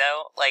say,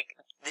 though, like,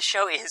 the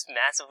show is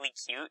massively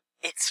cute.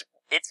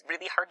 It's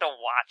really hard to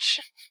watch,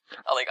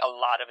 like, a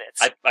lot of it.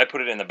 I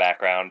put it in the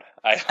background.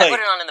 I put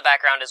it on in the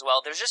background as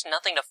well. There's just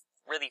nothing to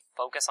really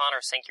focus on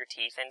or sink your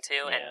teeth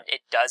into, and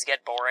it does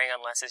get boring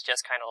unless it's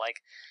just kind of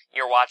like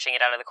you're watching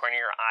it out of the corner of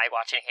your eye,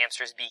 watching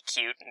hamsters be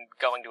cute and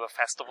going to a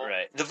festival.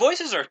 Right. The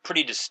voices are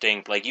pretty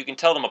distinct. Like, you can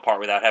tell them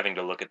apart without having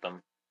to look at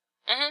them.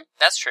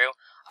 That's true.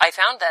 I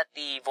found that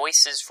the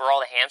voices for all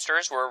the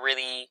hamsters were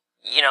really,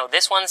 you know,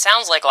 this one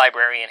sounds like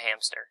Librarian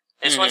Hamster.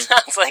 This one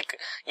sounds like,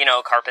 you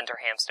know, Carpenter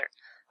Hamster.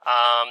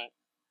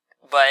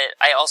 But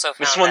I also found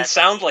this one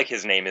sounds like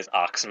his name is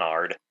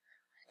Oxnard.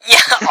 Yeah,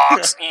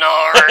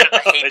 Oxnard.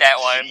 I hate that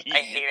one. Geez. I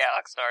hate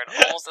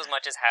Oxnard almost as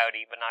much as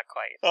Howdy, but not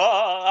quite.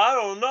 I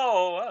don't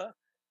know.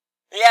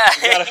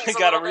 Yeah, He's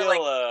got a real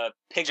like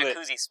piglet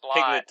jacuzzi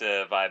splot.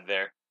 vibe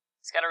there.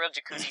 He's got a real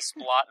jacuzzi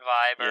splot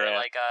vibe, or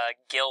like a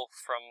Gil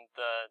from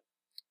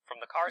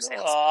the car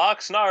sales. Oh,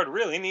 Oxnard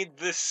really needs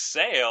this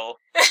sale.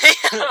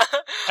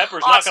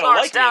 Pepper's not going to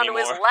like me down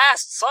anymore. to his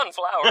last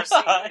sunflower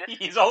seed.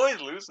 He's always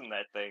losing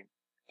that thing.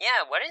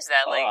 Yeah, what is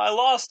that? Like, I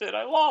lost it.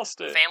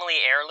 family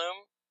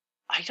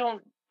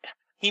heirloom?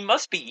 He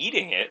must be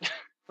eating it.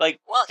 Like,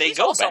 Well, they he's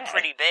go also bad.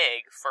 pretty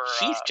big for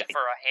He's a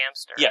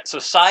hamster. Yeah, so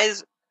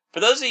size, for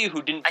those of you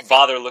who didn't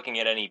bother looking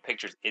at any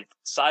pictures,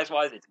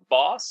 size-wise, it's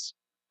Boss,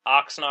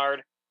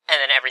 Oxnard, and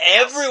then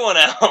everyone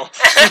else.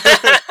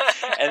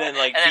 And then,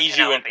 like,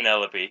 Bijou and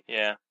Penelope,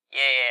 yeah.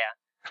 Yeah.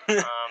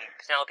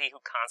 Penelope, who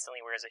constantly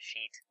wears a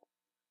sheet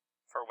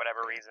for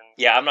whatever reason.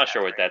 Yeah, I'm not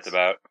sure what that's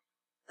about.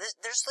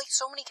 There's like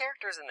so many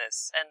characters in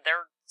this, and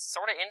they're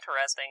sort of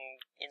interesting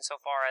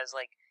insofar as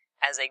like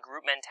as a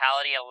group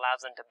mentality, it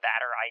allows them to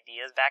batter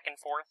ideas back and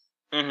forth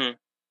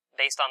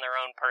based on their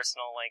own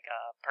personal like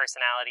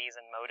personalities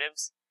and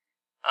motives.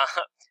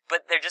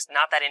 But they're just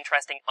not that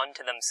interesting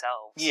unto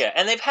themselves. Yeah,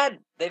 and they've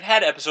had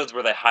episodes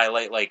where they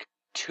highlight like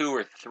 2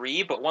 or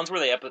 3, but ones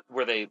where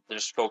they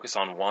just focus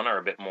on one are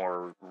a bit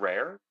more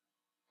rare.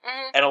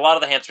 And a lot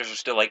of the hamsters are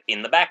still like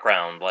in the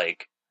background,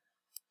 like,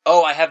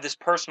 oh, I have this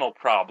personal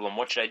problem,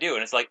 what should I do?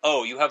 And it's like,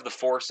 oh, you have the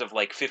force of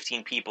like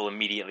 15 people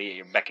immediately at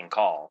your beck and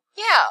call.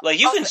 Yeah. Like,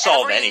 you can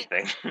solve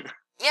anything.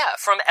 Yeah,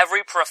 from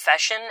every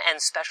profession and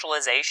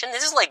specialization.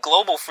 This is like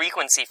global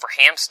frequency for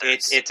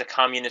hamsters. It's a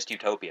communist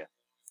utopia.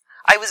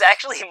 I was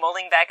actually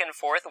mulling back and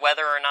forth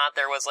whether or not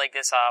there was like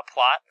this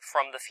plot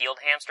from the field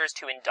hamsters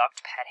to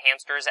induct pet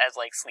hamsters as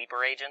like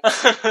sleeper agents.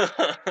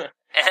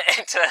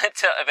 And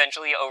to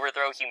eventually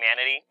overthrow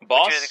humanity.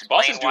 Boss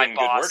is doing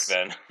good work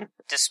then.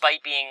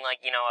 Despite being like,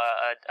 you know,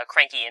 a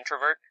cranky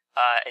introvert,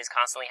 is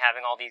constantly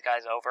having all these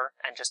guys over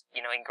and just,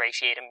 you know,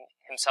 ingratiate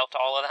himself to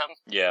all of them.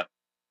 Yeah.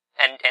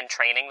 And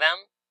training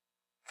them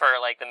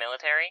for like the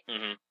military.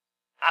 Mm-hmm.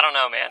 I don't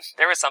know, man.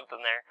 There was something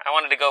there. I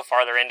wanted to go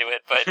farther into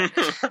it, but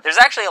there's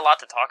actually a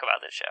lot to talk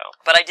about this show.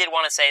 But I did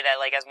want to say that,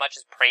 like, as much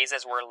as praise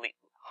as we're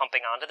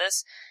humping onto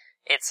this,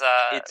 you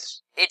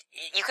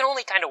can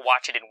only kind of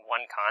watch it in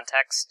one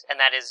context, and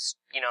that is,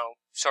 you know,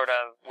 sort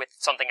of with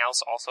something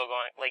else also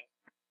going, like,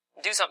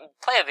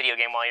 play a video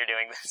game while you're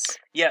doing this.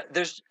 Yeah,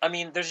 there's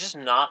just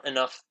not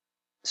enough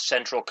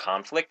central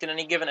conflict in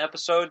any given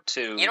episode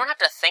to... You don't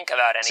have to think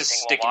about anything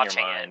while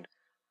watching it.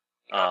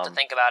 You don't have to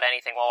think about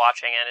anything while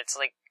watching it. It's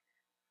like,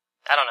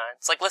 I don't know.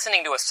 It's like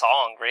listening to a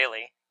song,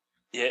 really.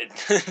 Yeah.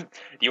 Do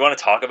you want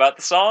to talk about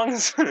the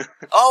songs?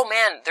 Oh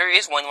man, there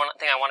is one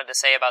thing I wanted to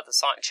say about the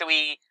song. Should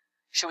we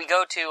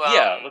go to?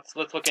 Yeah, let's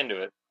look into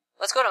it.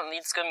 Let's go to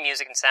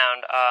music and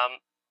sound.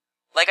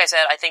 Like I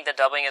said, I think the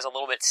dubbing is a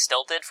little bit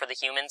stilted for the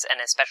humans, and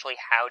especially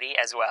Howdy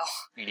as well.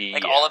 Yeah.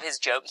 Like all of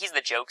his he's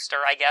the jokester,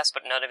 I guess,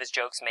 but none of his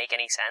jokes make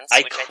any sense.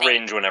 I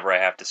cringe whenever I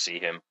have to see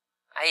him.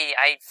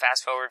 I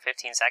fast forward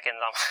 15 seconds.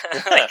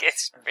 Like,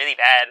 it's really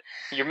bad.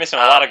 You're missing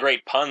a lot of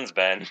great puns,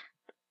 Ben.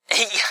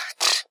 Yeah.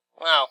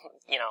 Well,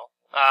 you know.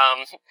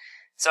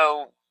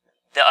 So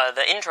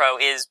the intro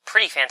is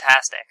pretty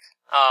fantastic.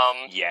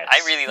 Yes.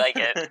 I really like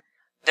it.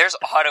 There's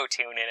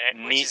auto-tune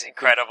in it, which is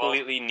incredible.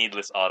 Completely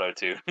needless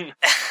auto-tune.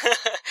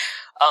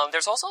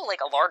 There's also, like,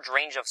 a large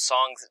range of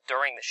songs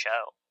during the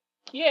show.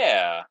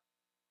 Yeah.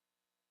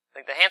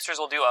 Like, the hamsters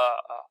will do a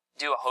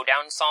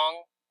hoedown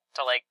song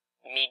to, like,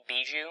 meet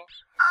Bijou.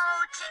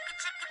 Oh, chicka,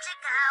 chicka,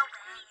 chicka,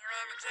 when you're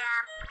in the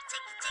jam.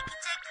 Chicka, chicka,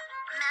 chicka,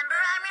 remember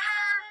I'm your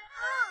ham.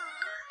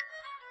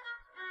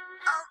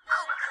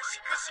 Oh,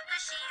 cushy, cushy,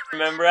 cushy.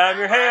 Remember I'm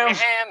your ham.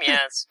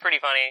 Yeah, it's pretty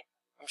funny.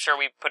 I'm sure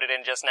we put it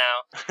in just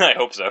now. I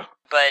hope so.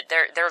 But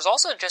there's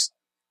also just...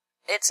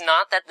 It's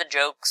not that the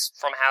jokes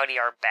from Howdy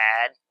are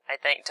bad, I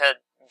think, to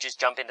just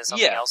jump into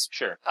something else.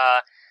 Sure.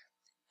 I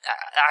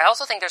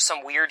also think there's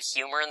some weird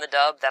humor in the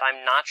dub that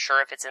I'm not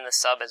sure if it's in the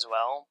sub as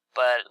well,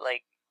 but,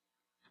 like,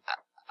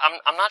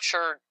 I'm not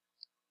sure...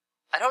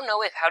 I don't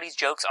know if Howdy's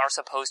jokes are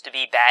supposed to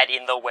be bad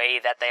in the way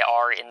that they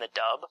are in the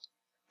dub.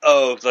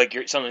 Oh, like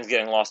something's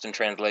getting lost in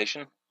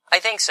translation? I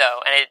think so,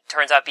 and it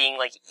turns out being,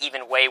 like,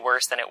 even way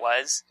worse than it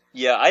was.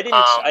 Yeah, I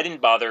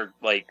didn't bother,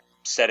 like,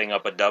 setting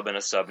up a dub and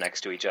a sub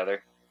next to each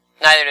other.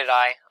 Neither did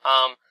I.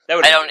 Oh,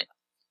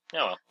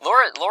 well.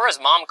 Laura's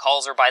mom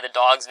calls her by the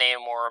dog's name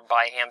or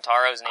by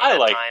Hamtaro's name at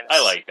times.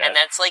 I like that. And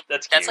that's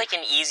cute. like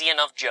an easy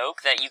enough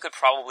joke that you could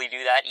probably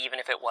do that even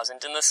if it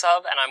wasn't in the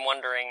sub, and I'm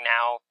wondering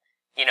now,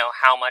 you know,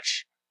 how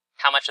much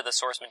of the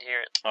source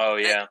material... Oh,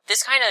 yeah.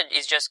 This kind of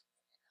is just...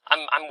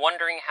 I'm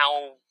wondering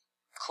how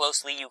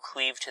closely you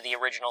cleave to the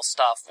original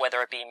stuff,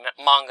 whether it be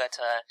manga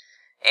to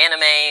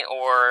anime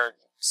or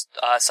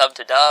sub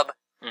to dub.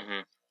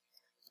 Mm-hmm.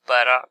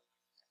 But,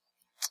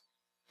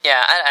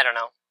 yeah, I don't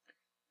know.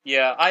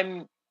 Yeah,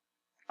 I'm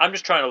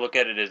just trying to look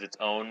at it as its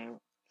own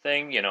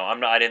thing. You know,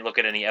 I didn't look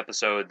at any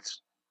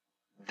episodes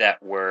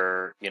that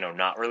were, you know,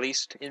 not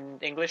released in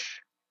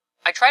English.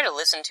 I try to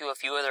listen to a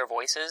few of their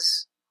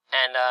voices,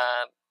 and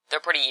they're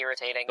pretty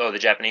irritating. Oh, the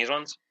Japanese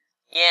ones?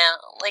 Yeah,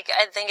 like,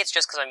 I think it's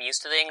just because I'm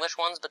used to the English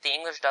ones, but the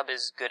English dub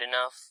is good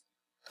enough.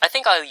 I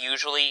think I'll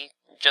usually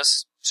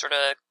just sort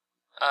of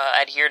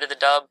adhere to the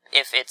dub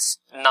if it's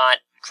not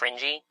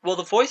cringy. Well,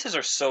 the voices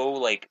are so,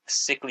 like,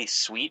 sickly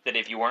sweet that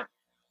if you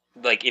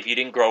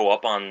didn't grow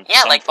up on if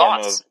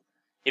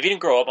you didn't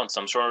grow up on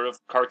some sort of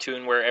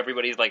cartoon where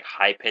everybody's, like,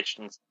 high-pitched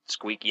and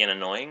squeaky and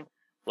annoying,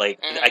 Like,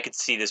 Mhm. I could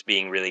see this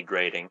being really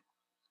grating.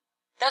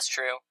 That's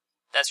true.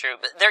 That's true.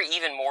 But they're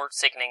even more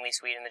sickeningly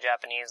sweet in the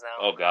Japanese, though.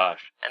 Oh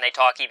gosh. And they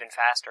talk even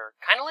faster.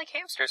 Kind of like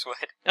hamsters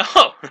would.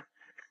 Oh,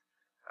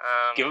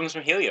 Um, give them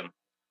some helium.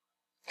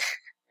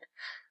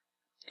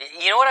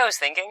 You know what I was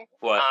thinking?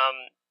 What?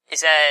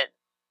 Is that,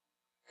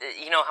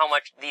 you know how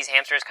much these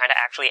hamsters kind of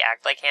actually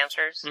act like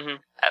hamsters? Mm-hmm.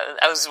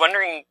 I was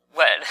wondering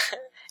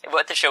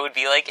what the show would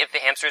be like if the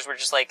hamsters were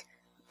just, like,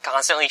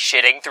 constantly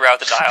shitting throughout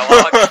the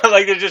dialogue.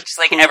 Like they're just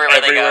like poop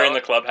everywhere they go. in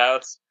the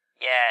clubhouse.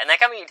 Yeah, and that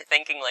got me to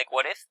thinking, like,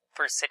 what if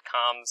for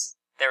sitcoms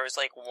there was,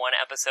 like, one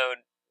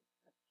episode,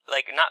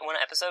 like, not one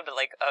episode, but,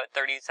 like, a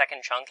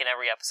 30-second chunk in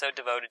every episode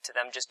devoted to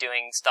them just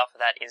doing stuff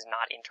that is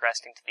not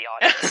interesting to the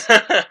audience.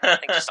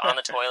 Like, just on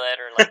the toilet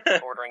or, like,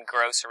 ordering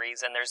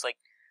groceries, and there's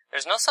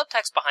no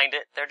subtext behind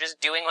it. They're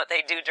just doing what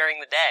they do during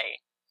the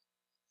day.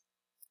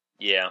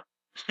 Yeah.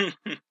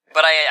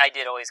 But I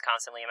did always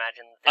constantly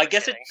imagine them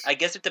shitting. I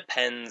guess it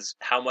depends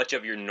how much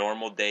of your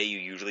normal day you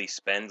usually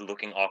spend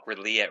looking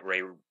awkwardly at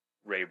Ray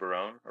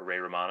Barone or Ray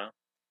Romano.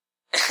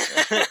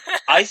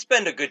 I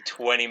spend a good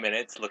 20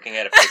 minutes looking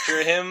at a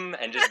picture of him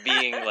and just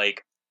being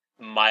like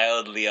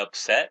mildly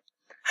upset.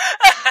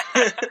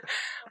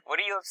 What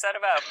are you upset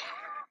about?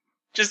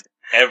 Just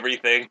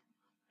everything.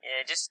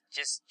 Yeah, just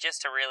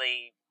to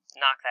really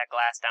knock that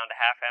glass down to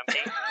half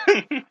empty.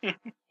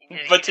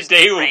 But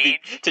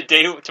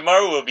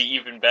tomorrow will be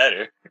even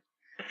better.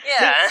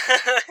 Yeah.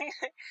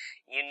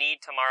 You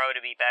need tomorrow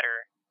to be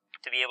better,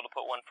 to be able to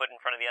put one foot in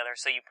front of the other,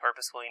 so you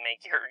purposefully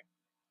make your,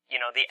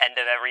 the end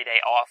of every day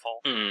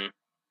awful. Mm.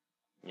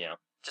 Yeah.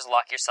 Just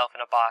lock yourself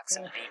in a box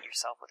and beat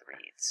yourself with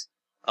reeds.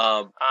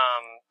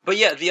 But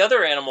yeah, the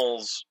other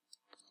animals,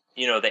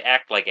 they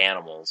act like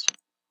animals.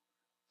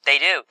 They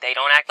do. They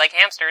don't act like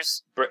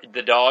hamsters.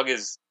 The dog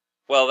is,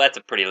 well, that's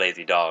a pretty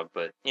lazy dog,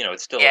 but,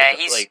 it's still, yeah,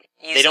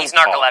 they don't he's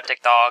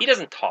narcoleptic dog. He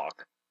doesn't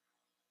talk.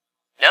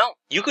 No.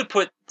 You could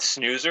put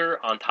Snoozer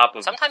on top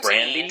of Sometimes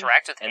Brandy, he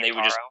interacts with and Hamtaro. they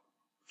would just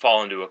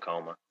fall into a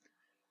coma.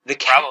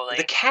 Probably.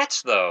 The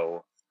cats,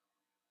 though,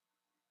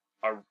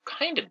 are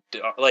kind of,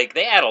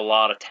 they add a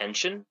lot of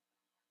tension.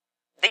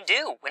 They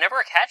do. Whenever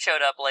a cat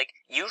showed up,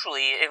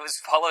 usually it was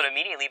followed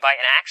immediately by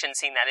an action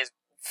scene that is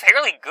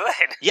fairly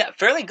good. Yeah,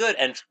 fairly good,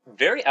 and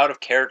very out of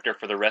character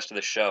for the rest of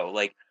the show.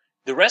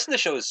 The rest of the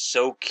show is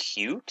so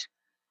cute.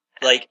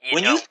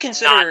 When you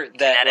consider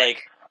that,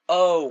 kinetic.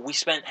 we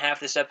spent half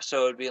this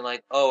episode being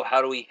like, oh,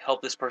 how do we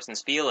help this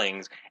person's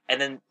feelings? And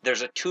then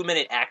there's a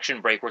 2-minute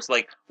action break where it's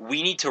like,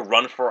 we need to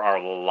run for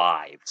our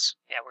lives.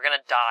 Yeah, we're gonna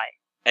die.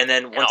 And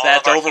then And once all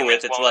that's of our over with,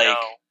 humans it's won't like,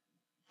 know.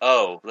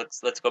 oh,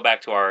 let's go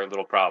back to our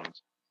little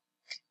problems.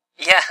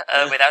 Yeah,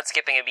 without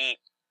skipping a beat.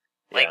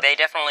 Yeah. They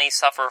definitely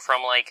suffer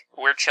from,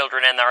 we're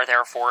children and are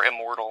therefore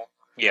immortal.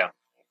 Yeah.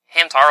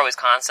 Hamtaro is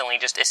constantly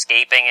just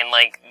escaping and,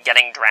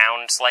 getting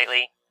drowned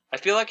slightly. I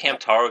feel like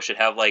Hamtaro should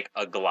have,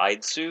 a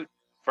glide suit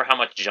for how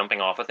much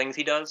jumping off of things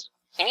he does.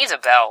 He needs a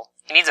bell.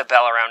 He needs a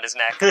bell around his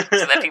neck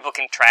so that people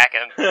can track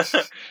him.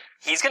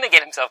 He's gonna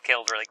get himself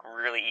killed,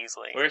 really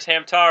easily. Where's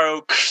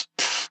Hamtaro?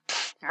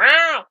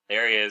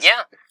 There he is.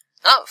 Yeah.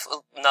 Oh,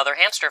 another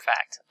hamster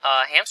fact.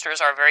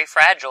 Hamsters are very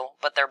fragile,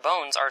 but their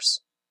bones are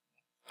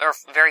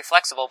very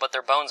flexible, but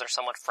their bones are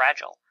somewhat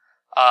fragile.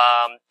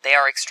 They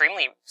are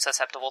extremely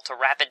susceptible to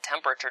rapid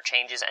temperature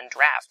changes and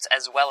drafts,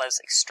 as well as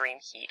extreme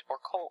heat or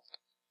cold.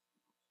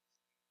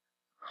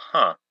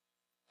 Huh.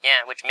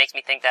 Yeah, which makes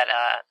me think that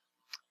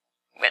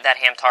that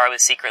Hamtaro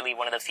is secretly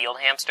one of the field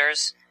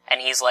hamsters,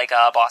 and he's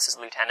a boss's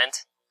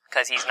lieutenant,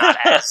 because he's not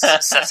as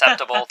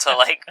susceptible to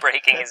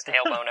breaking his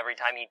tailbone every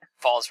time he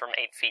falls from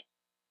 8 feet.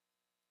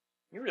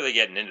 You're really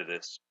getting into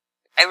this.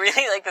 I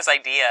really like this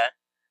idea.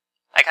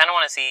 I kind of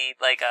want to see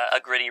a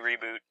gritty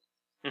reboot.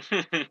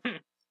 It'd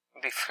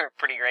be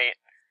pretty great.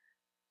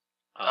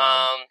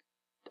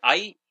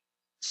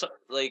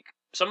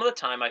 Some of the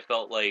time I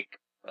felt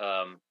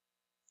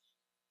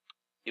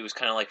it was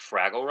kind of like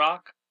Fraggle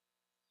Rock.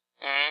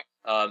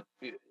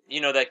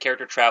 Mm-hmm. That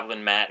character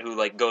Traveling Matt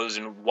who goes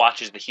and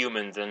watches the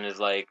humans and is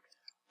like,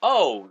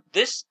 oh,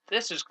 this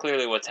is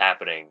clearly what's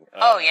happening.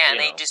 And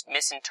they just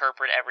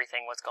misinterpret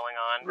everything what's going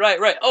on.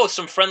 Right. Oh,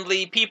 some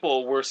friendly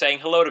people were saying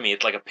hello to me.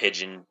 It's like a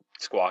pigeon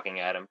squawking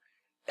at him.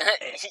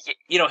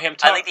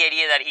 Hamtaro. I like the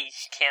idea that he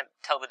can't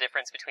tell the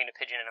difference between a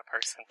pigeon and a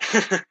person.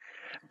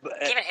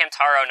 Even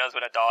Hamtaro knows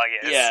what a dog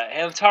is. Yeah,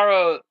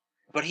 Hamtaro,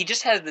 but he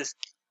just has this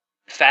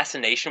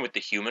fascination with the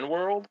human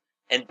world,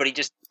 but he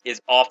just is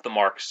off the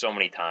mark so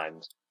many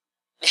times.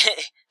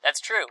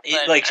 That's true.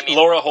 But,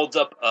 Laura holds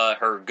up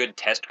her good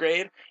test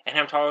grade, and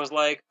Hamtaro's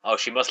like, oh,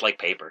 she must like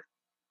paper.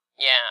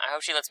 Yeah, I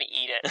hope she lets me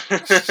eat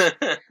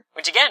it.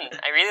 Which, again,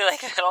 I really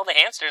like that all the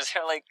hamsters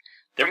are,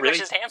 pretty much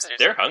just hamsters.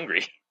 They're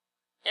hungry.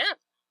 Yeah.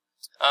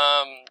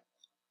 I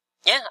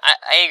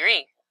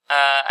agree.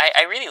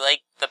 I really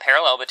like the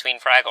parallel between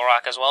Fraggle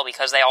Rock as well,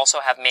 because they also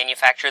have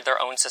manufactured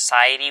their own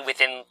society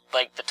within,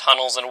 the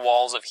tunnels and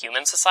walls of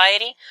human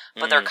society,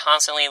 but they're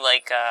constantly,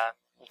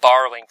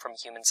 borrowing from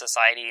human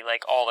society,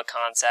 all the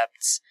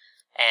concepts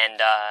and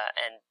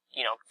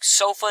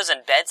sofas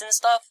and beds and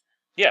stuff.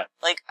 Yeah.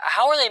 Like,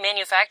 how are they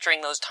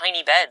manufacturing those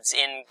tiny beds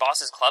in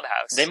Boss's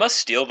clubhouse? They must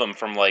steal them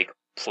from, like,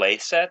 play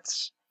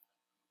sets.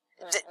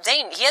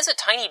 Zane, he has a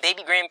tiny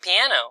baby grand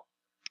piano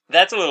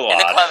That's a little in odd.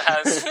 the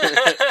clubhouse.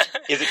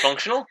 Is it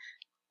functional?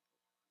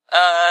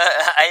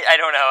 I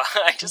don't know.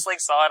 I just, like,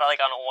 saw it, like,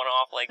 on a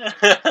one-off, like,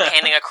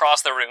 panning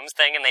across the rooms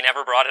thing, and they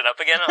never brought it up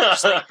again. I'm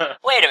just like,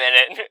 wait a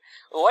minute.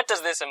 What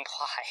does this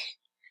imply?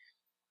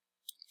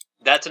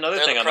 That's another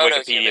They're thing the on the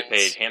Wikipedia proto-humans.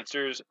 page.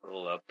 Hamsters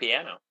love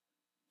piano.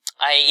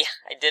 I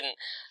didn't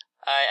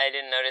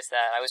notice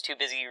that. I was too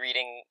busy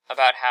reading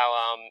about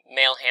how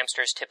male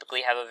hamsters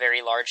typically have a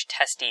very large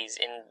testes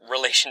in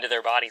relation to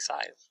their body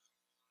size,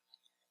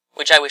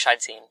 which I wish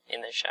I'd seen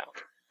in this show.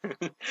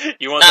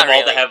 You want Not them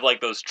all really. to have, like,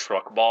 those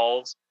truck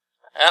balls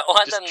I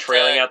want just them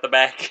trailing to, out the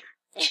back?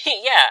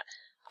 yeah,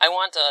 I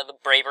want the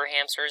braver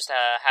hamsters to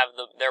have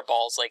their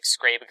balls like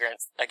scrape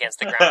against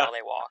the ground while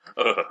they walk.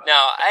 Ugh. No,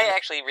 I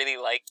actually really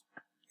like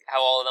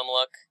how all of them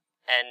look,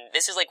 and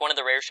this is like one of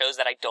the rare shows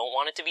that I don't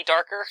want it to be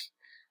darker.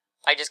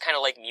 I just kind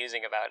of like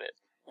musing about it.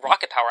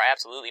 Rocket Power, I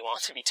absolutely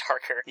want it to be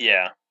darker,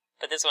 Yeah.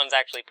 but this one's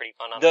actually pretty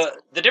fun. On its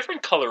own. The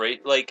different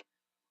coloration, like,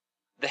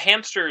 the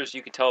hamsters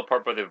you could tell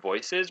apart by their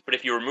voices, but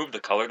if you remove the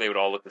color, they would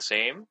all look the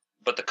same.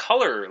 But the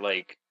color,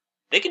 like,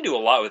 they can do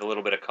a lot with a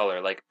little bit of color.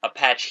 Like, a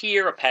patch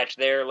here, a patch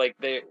there. Like,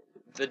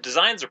 the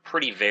designs are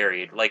pretty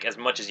varied, like, as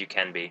much as you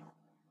can be.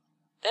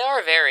 They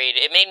are varied.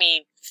 It made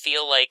me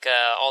feel like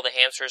all the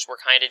hamsters were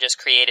kind of just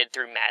created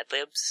through Mad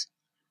Libs.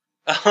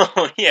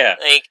 Oh, yeah.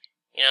 Like,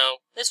 you know,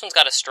 this one's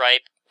got a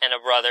stripe and a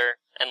brother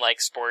and,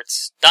 like,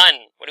 sports.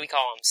 Done. What do we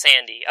call him?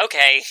 Sandy.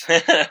 Okay.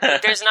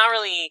 Like, there's not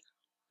really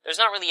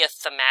a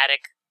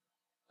thematic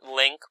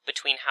link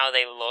between how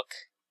they look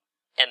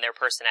and their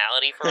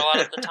personality for a lot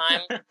of the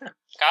time.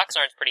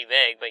 Oxnard's pretty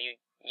big, but you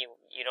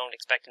don't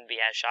expect him to be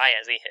as shy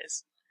as he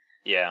is.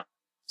 Yeah.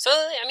 So,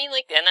 I mean,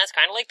 like, and that's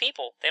kind of like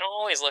people. They don't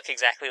always look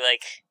exactly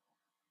like,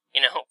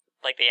 you know,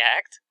 like they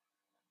act.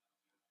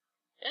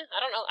 Yeah, I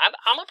don't know.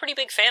 I'm a pretty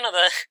big fan of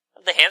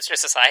the Hamster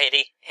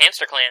Society,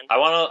 Hamster Clan.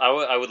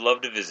 I would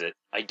love to visit.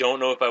 I don't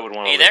know if I would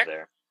want to You live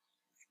there?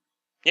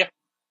 there.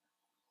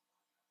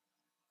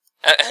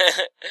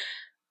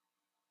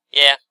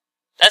 Yeah,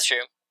 that's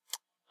true.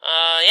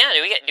 Yeah.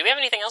 Do we have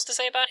anything else to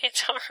say about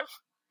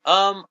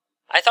Hamtaro?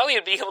 I thought we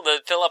would be able to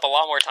fill up a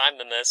lot more time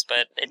than this,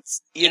 but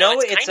it's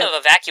it's kind of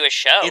a vacuous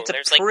show. It's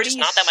There's a pretty just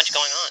not that much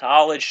going on.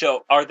 solid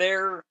show. Are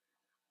there?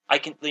 I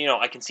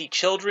can see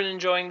children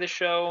enjoying the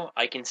show.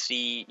 I can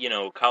see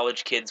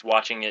college kids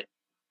watching it,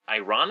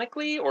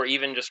 ironically, or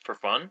even just for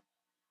fun.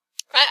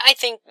 I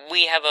think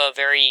we have a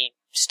very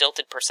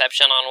stilted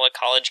perception on what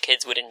college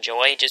kids would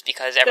enjoy, just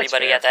because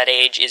everybody fair. at that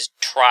age is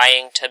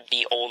trying to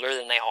be older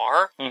than they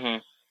are. Mm-hmm.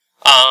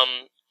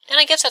 And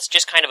I guess that's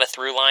just kind of a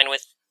through line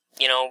with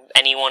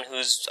anyone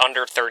who's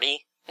under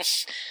 30.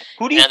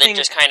 Who do you They're think?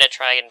 just kind of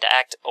trying to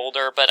act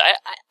older, but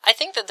I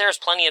think that there's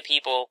plenty of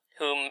people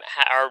whom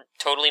are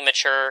totally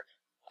mature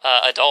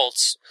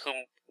adults who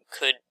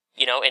could,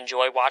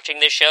 enjoy watching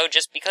this show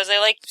just because they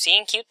like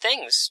seeing cute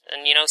things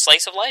and,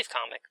 slice of life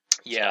comic.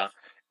 Yeah.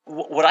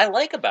 What I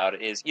like about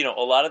it is, a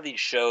lot of these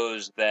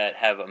shows that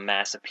have a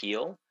mass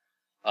appeal,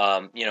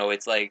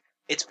 it's like,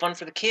 it's fun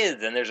for the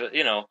kids, and there's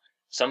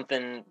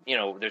something,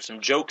 there's some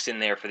jokes in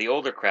there for the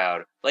older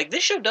crowd. Like,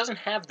 this show doesn't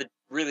have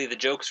really the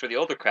jokes for the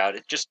older crowd.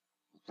 It's just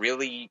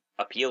really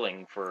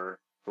appealing for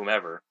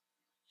whomever.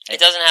 It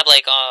doesn't have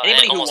like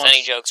Anybody who almost wants-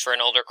 any jokes for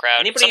an older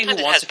crowd. Anybody Sometimes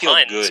who it wants has to feel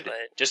puns, good, but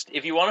just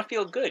if you want to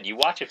feel good, you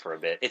watch it for a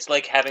bit. It's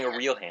like having a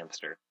real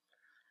hamster.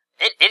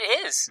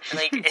 it is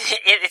like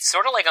it's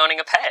sort of like owning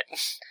a pet.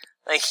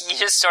 Like, you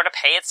just sort of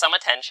pay it some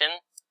attention.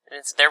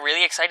 They're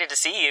really excited to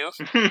see you,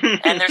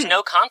 and there's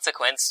no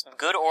consequence,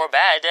 good or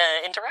bad,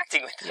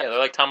 interacting with them. Yeah, they're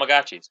like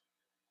Tamagotchis.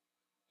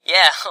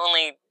 Yeah,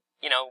 only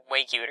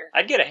way cuter.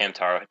 I'd get a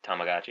Hamtaro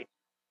Tamagotchi.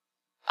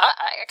 I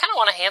kind of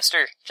want a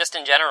hamster, just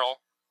in general.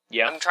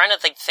 Yeah. I'm trying to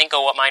think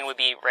of what mine would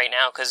be right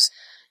now, because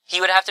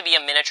he would have to be a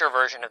miniature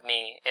version of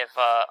me if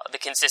the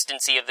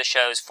consistency of the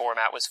show's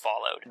format was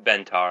followed.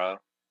 Bentaro.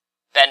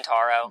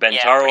 Bentaro. Bentaro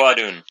yeah,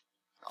 Adun.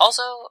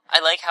 Also, I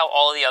like how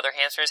all the other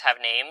hamsters have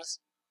names,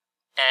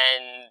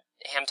 and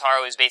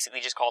Hamtaro is basically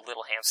just called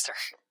Little Hamster.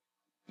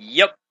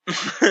 Yep.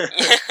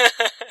 It's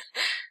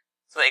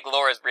like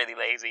Laura's really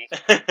lazy.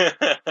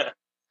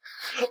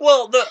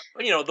 Well,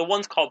 the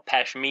one's called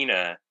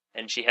Pashmina,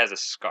 and she has a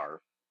scarf.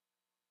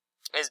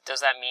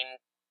 Does that mean,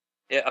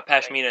 Yeah, a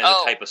Pashmina is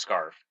Oh. a type of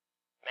scarf.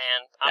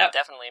 man, I'm That-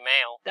 definitely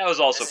male. That was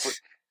also...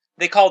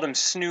 They called him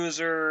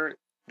Snoozer.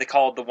 They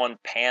called the one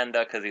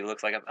Panda because he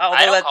looks like a...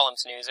 I don't call him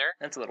Snoozer.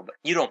 That's a little bit...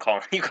 You don't call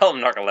him... You call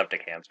him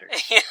Narcoleptic Hamster.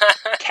 Yeah,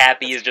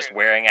 Cappy that's is just true.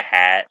 wearing a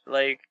hat.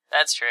 Like...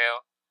 That's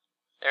true.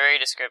 They're very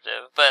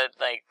descriptive, but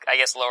I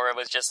guess Laura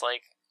was just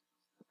like,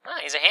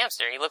 he's a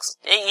hamster. He looks,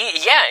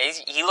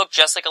 he looked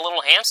just like a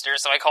little hamster,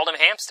 so I called him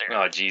Hamster.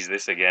 Oh, geez,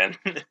 this again.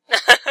 Sheep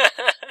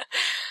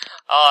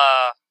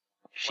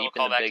We'll and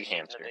call the back big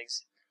hamster.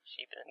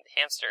 Sheep and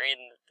hamster in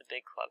the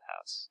big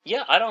clubhouse.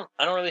 Yeah, I don't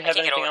really I have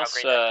can't get anything over how else.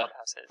 great that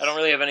clubhouse is. I don't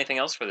really have anything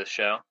else for this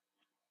show.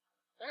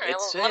 Alright,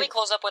 well, let me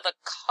close up with a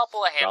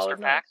couple of hamster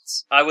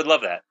facts. I would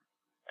love that.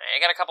 I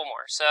got a couple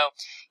more. So,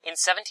 in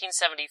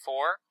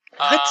 1774,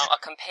 What? a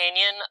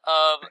companion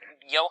of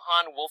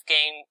Johann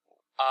Wolfgang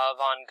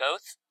von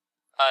Goethe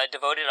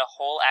devoted a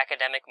whole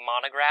academic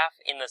monograph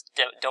in the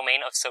domain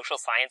of social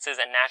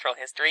sciences and natural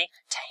history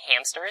to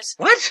hamsters.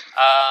 What?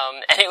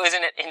 And it was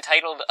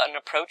entitled An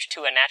Approach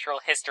to a Natural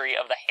History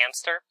of the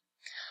Hamster.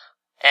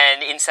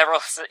 And in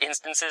several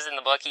instances in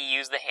the book, he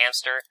used the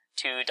hamster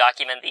to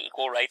document the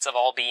equal rights of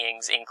all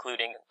beings,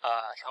 including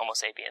Homo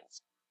sapiens.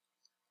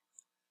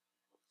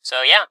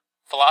 So yeah,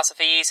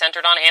 philosophy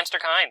centered on hamster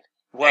kind.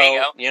 Well, there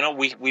you go. You know,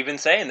 we've been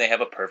saying they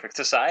have a perfect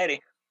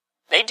society.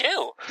 They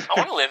do. I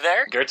want to live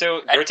there. Goethe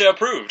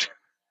approved.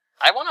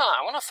 I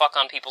wanna fuck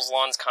on people's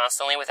lawns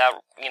constantly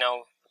without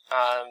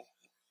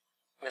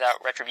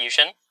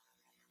retribution,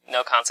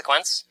 no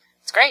consequence.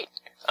 It's great.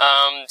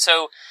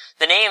 So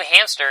the name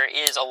hamster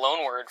is a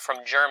loan word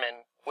from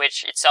German,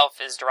 which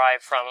itself is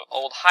derived from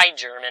Old High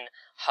German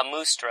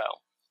hamustro,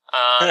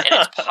 and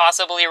it's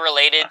possibly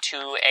related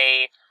to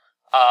a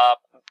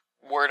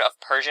word of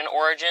Persian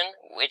origin,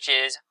 which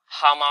is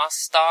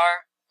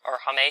hamastar or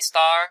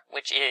hamestar,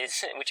 which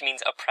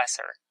means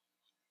oppressor,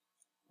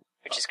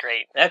 which is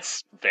great.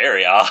 That's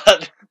very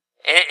odd.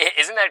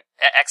 Isn't that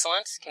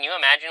excellent? Can you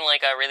imagine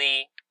like a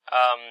really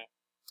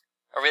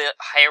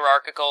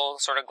hierarchical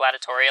sort of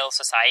gladiatorial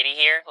society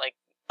here? Like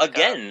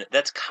again,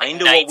 that's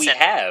kind of like what we knights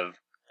have.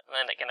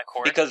 Like in a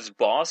court. Because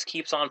boss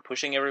keeps on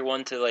pushing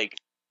everyone to like,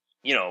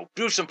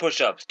 do some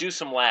push-ups, do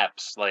some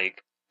laps,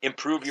 like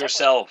improve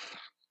yourself.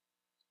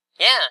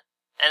 Yeah,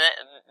 and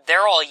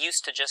they're all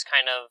used to just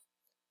kind of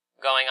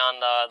going on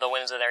the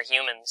whims of their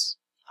humans.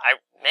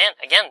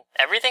 Again,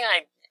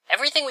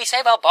 everything we say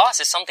about Boss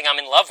is something I'm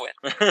in love with.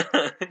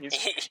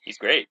 He's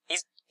great.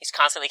 He's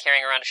constantly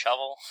carrying around a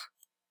shovel.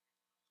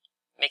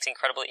 Makes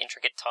incredibly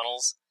intricate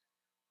tunnels.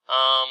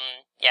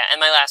 Yeah, and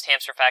my last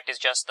hamster fact is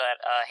just that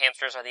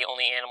hamsters are the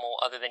only animal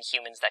other than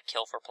humans that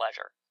kill for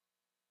pleasure.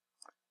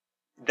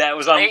 There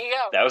you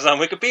go. That was on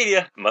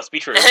Wikipedia. Must be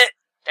true.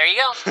 There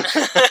you go.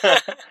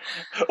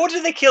 What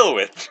do they kill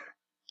with?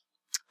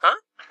 Huh?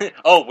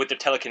 Oh, with their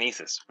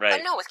telekinesis,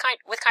 right? No, with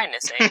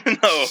kindness, Zane.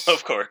 No,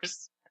 of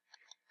course.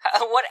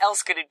 What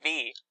else could it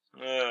be?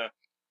 All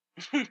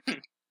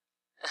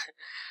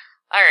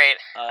right.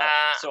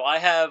 So I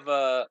have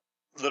a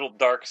little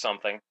dark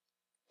something.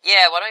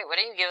 Yeah, why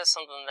don't you give us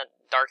something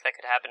dark that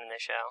could happen in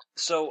this show?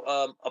 So,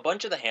 a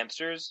bunch of the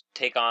hamsters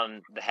take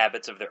on the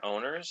habits of their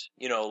owners.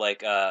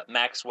 Like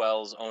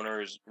Maxwell's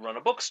owners run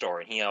a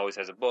bookstore, and he always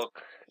has a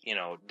book.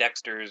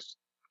 Dexter's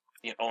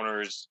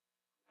owners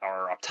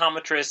are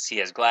optometrists. He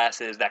has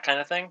glasses, that kind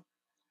of thing.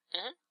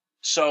 Mm-hmm.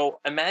 So,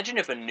 imagine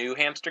if a new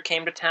hamster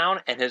came to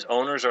town, and his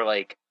owners are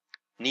like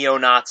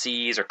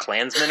neo-Nazis or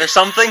Klansmen or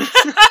something.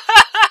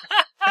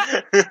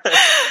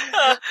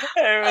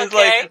 Everyone's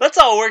like, let's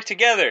all work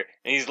together.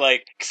 And he's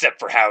like, except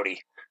for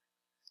Howdy.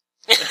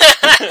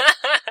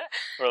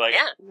 We're like,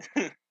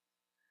 yeah.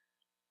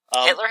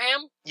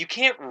 Hitlerham? You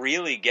can't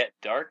really get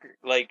darker.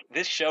 Like,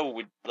 this show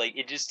would,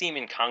 it just seem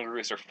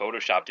incongruous or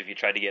photoshopped if you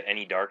tried to get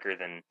any darker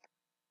than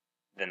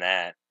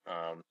that.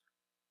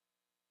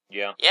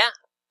 Yeah. Yeah.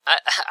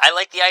 I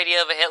like the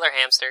idea of a Hitler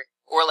hamster.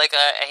 Or like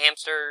a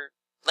hamster,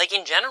 like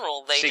in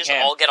general, they just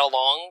all get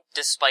along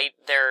despite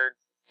their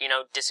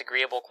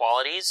disagreeable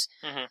qualities.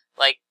 Mm-hmm.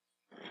 Like,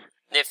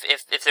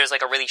 if there's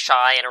like a really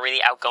shy and a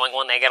really outgoing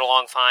one, they get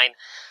along fine.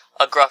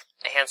 A gruff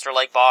hamster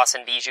like Boss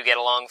and Bijou get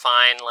along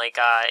fine. Like,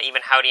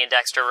 even Howdy and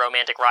Dexter,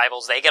 romantic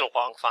rivals, they get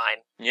along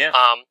fine. Yeah.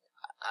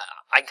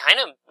 I kind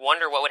of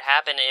wonder what would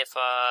happen if,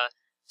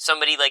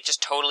 somebody like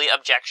just totally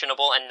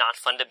objectionable and not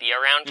fun to be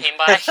around came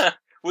by.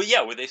 Well,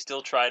 yeah, would they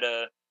still try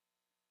to...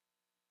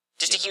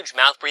 Just a huge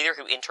mouth breather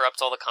who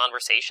interrupts all the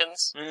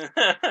conversations?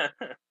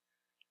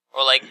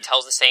 Or,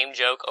 tells the same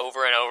joke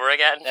over and over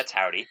again. That's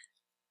Howdy.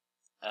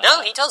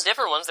 No, he tells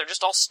different ones. They're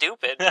just all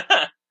stupid.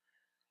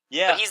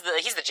 Yeah. But he's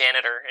the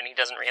janitor, and he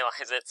doesn't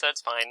realize it, so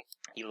it's fine.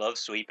 He loves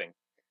sweeping.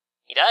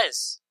 He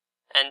does.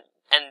 And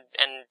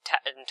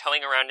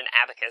towing around an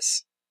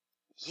abacus.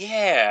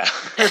 Yeah.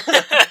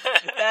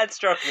 That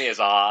struck me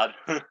as odd.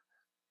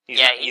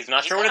 He's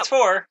not sure what it's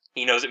for.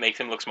 He knows it makes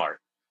him look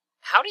smart.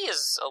 Howdy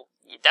is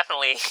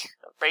definitely a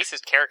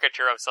racist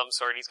caricature of some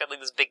sort. He's got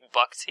this big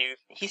buck tooth.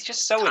 He's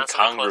just so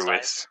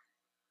incongruous.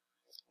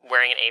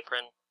 Wearing an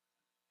apron.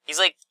 He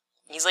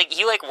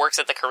works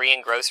at the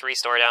Korean grocery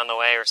store down the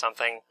way or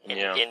something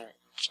in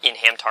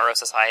Hamtaro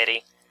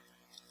society.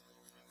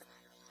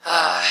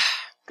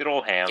 Good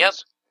old hams. Yep.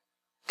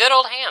 Good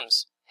old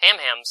hams.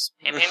 Hams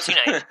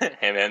unite.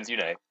 Hams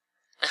unite.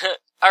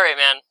 All right,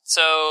 man.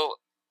 So,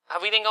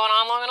 have we been going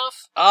on long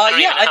enough?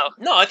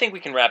 I think we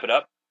can wrap it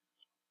up.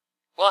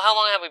 Well, how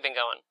long have we been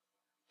going?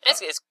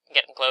 It's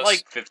getting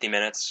close. 50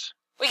 minutes.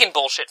 We can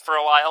bullshit for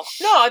a while.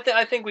 No,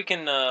 I think we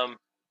can, I'm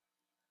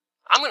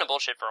gonna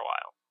bullshit for a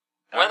while.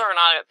 Whether or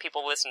not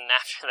people listen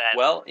after that,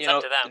 it's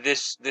up to them.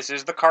 This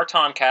is the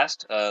Carton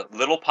Cast,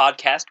 little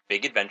podcast,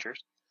 big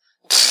adventures.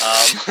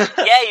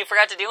 Yeah, you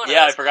forgot to do one of those.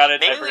 Yeah, I forgot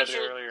it. I forgot to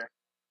do it earlier.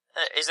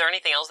 Is there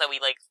anything else that we,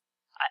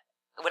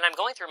 when I'm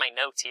going through my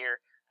notes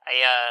here,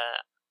 I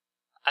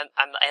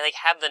like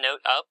have the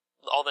note up,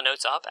 all the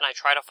notes up, and I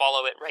try to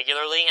follow it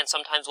regularly, and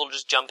sometimes we'll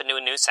just jump into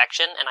a new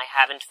section, and I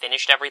haven't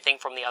finished everything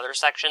from the other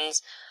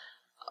sections,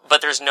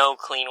 but there's no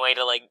clean way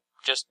to, like,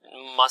 just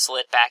muscle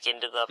it back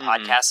into the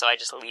podcast, so I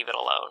just leave it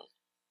alone.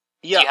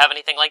 Yeah. Do you have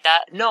anything like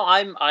that? No,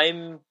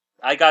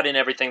 I got in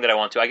everything that I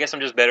want to. I guess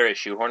I'm just better at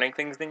shoehorning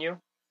things than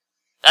you.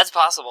 That's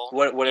possible.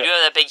 What you do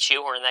have that big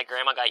shoehorn that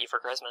Grandma got you for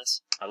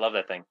Christmas. I love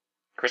that thing.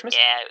 Christmas?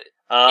 Yeah.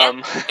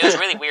 It was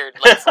really weird,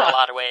 like, for a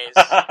lot of ways.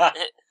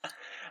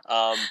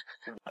 Alright,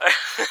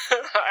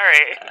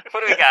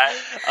 what do we got?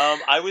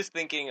 I was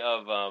thinking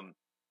of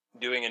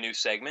doing a new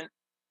segment.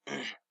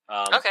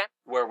 Okay.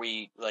 Where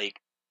we,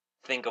 like,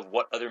 think of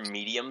what other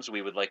mediums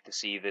we would like to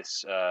see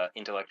this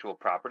intellectual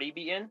property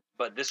be in,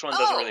 but this one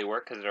doesn't really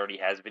work because it already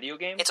has video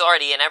games. It's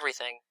already in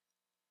everything.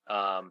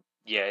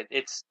 Yeah,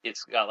 it's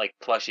got, like,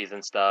 plushies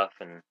and stuff,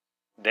 and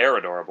they're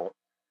adorable.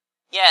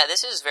 Yeah,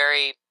 this is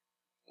very...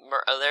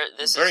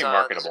 very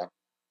marketable.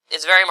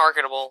 It's very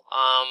marketable.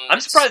 I'm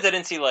surprised I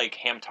didn't see, like,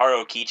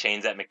 Hamtaro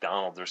keychains at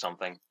McDonald's or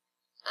something.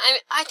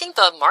 I think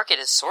the market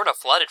is sort of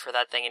flooded for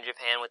that thing in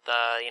Japan with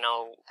the,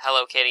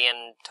 Hello Kitty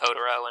and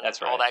Totoro and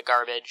all that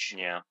garbage.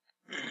 Yeah.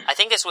 I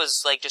think this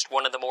was, like, just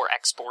one of the more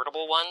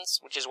exportable ones,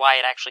 which is why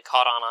it actually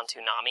caught on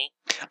Toonami.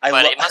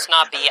 But it must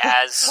not be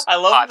as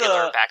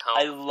popular back home.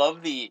 I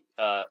love the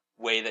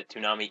way that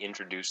Toonami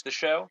introduced the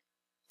show.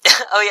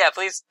 Oh yeah,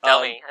 please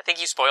tell me. I think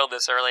you spoiled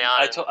this early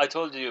on. I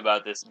told you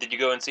about this. Did you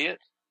go and see it?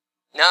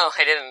 No,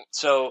 I didn't.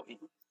 So,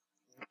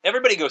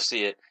 everybody go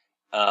see it.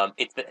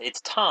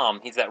 It's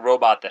Tom. He's that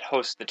robot that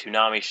hosts the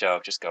Toonami show.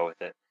 Just go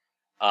with it.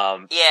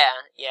 Yeah.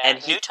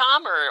 And New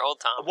Tom or old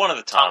Tom? One of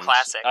the Toms. Tom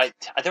Classic.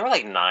 There were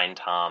like 9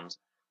 Toms.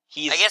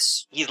 I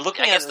guess he's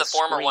looking at the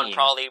former screen. One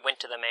probably went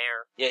to the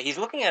mayor. Yeah, he's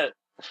looking at...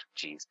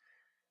 Jeez.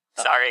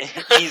 Sorry.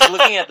 He's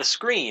looking at the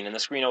screen, and the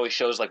screen always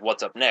shows, like,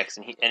 what's up next.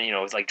 And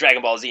it's like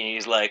Dragon Ball Z, and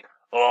he's like,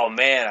 oh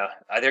man,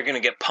 they're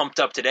gonna get pumped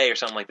up today or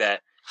something like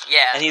that.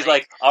 Yeah. And he's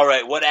like,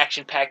 alright, what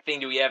action-packed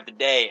thing do we have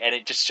today? And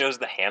it just shows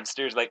the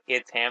hamsters, like,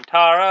 it's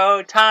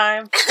Hamtaro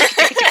time.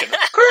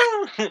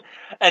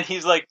 And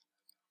he's like,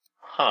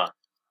 huh.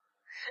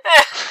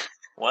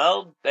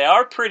 Well, they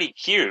are pretty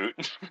cute.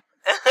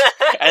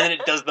 And then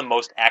it does the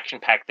most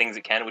action-packed things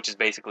it can, which is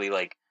basically,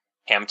 like,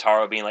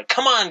 Hamtaro being like,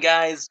 come on,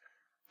 guys!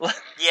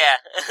 Yeah.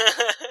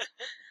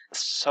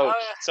 So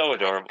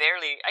adorable.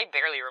 I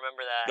barely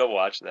remember that. Go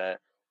watch that.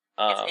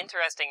 It's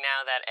interesting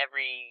now that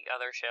every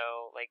other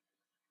show, like,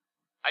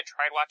 I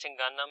tried watching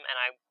Gundam, and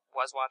I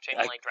was watching,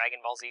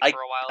 Dragon Ball Z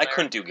for a while there. I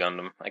couldn't do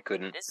Gundam. I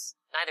couldn't.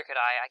 Neither could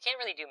I. I can't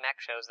really do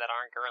mech shows that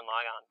aren't Gurren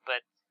Lagann,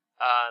 but,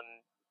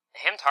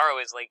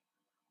 Hamtaro is, like,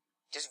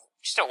 just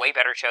a way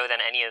better show than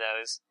any of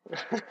those.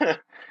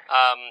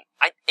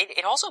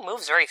 It also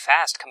moves very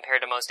fast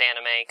compared to most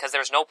anime, because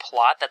there's no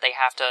plot that they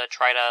have to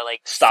try to,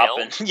 like, stop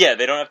and... Yeah,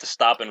 they don't have to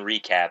stop and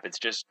recap. It's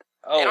just...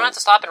 They don't have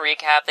to stop and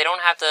recap. They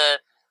don't have to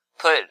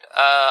put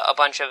a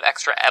bunch of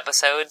extra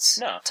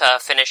episodes to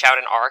finish out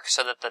an arc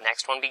so that the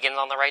next one begins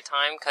on the right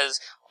time, because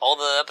all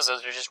the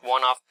episodes are just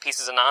one-off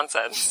pieces of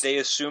nonsense. They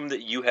assume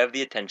that you have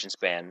the attention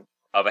span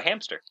of a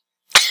hamster.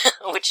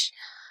 Which,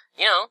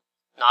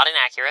 not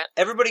inaccurate.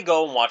 Everybody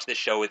go and watch this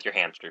show with your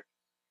hamster.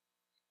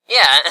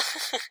 Yeah,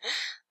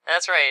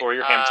 that's right. Or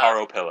your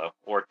Hamtaro pillow,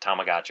 or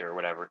Tamagotchi, or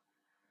whatever.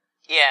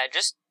 Yeah,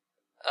 just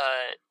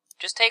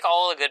take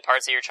all the good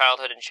parts of your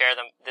childhood and share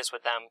this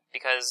with them,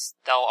 because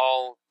they'll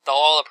all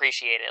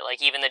appreciate it.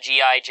 Like, even the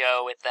G.I.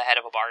 Joe with the head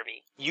of a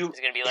Barbie is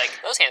going to be like,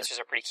 those hamsters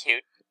are pretty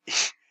cute.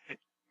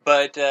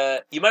 But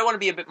you might want to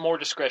be a bit more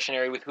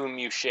discretionary with whom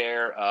you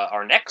share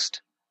our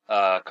next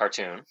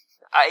cartoon.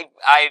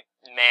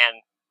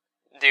 Man,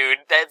 dude,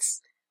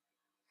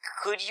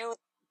 could you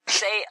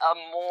say a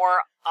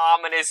more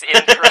ominous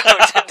intro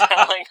to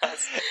telling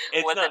us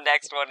the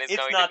next one is going to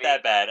be? It's not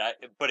that bad,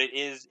 but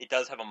it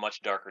does have a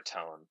much darker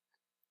tone.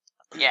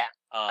 Yeah,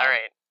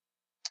 alright.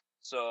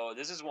 So,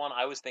 this is one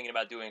I was thinking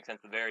about doing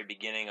since the very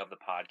beginning of the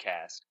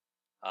podcast.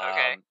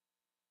 Okay.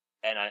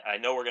 And I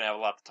know we're going to have a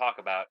lot to talk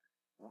about.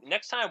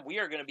 Next time, we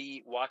are going to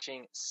be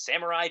watching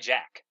Samurai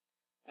Jack.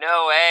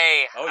 No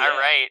way! Oh, yeah.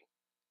 Alright.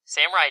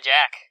 Samurai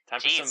Jack. Time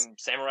for some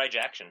Samurai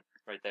Jacktion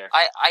right there.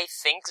 I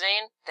think,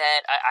 Zane,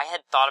 that I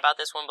had thought about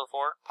this one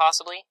before,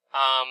 possibly.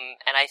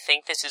 And I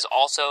think this is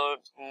also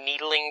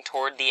needling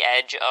toward the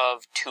edge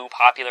of too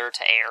popular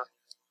to air.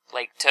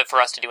 Like, for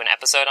us to do an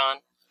episode on.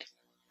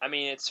 I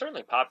mean, it's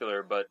certainly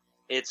popular, but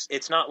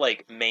it's not,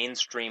 like,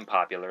 mainstream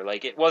popular.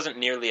 Like, it wasn't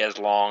nearly as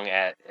long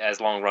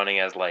running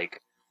as,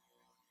 like,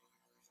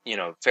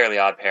 Fairly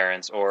Odd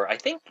Parents, or I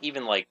think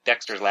even, like,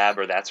 Dexter's Lab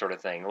or that sort of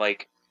thing.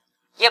 Like,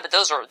 yeah, but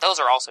those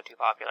are also too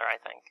popular, I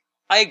think.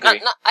 I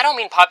agree. I don't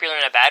mean popular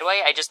in a bad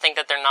way, I just think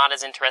that they're not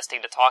as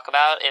interesting to talk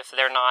about if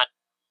they're not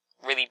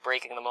really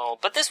breaking the mold.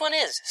 But this one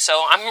is,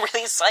 so I'm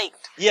really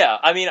psyched. Yeah,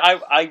 I mean,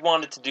 I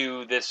wanted to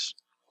do this,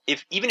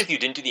 even if you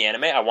didn't do the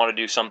anime, I want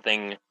to do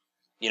something,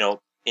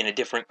 in a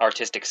different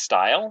artistic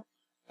style.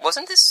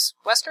 Wasn't this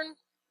Western?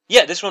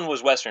 Yeah, this one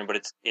was Western, but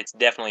it's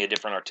definitely a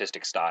different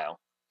artistic style.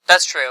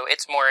 That's true.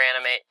 It's more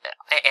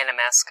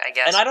anime-esque, I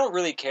guess. And I don't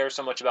really care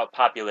so much about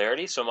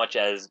popularity, so much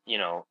as,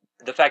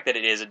 the fact that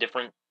it is a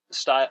different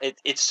style.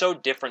 It's so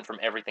different from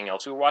everything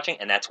else we were watching,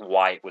 and that's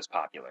why it was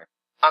popular.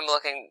 I'm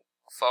looking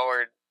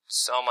forward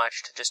so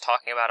much to just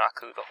talking about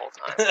Aku the whole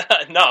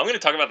time. No, I'm going to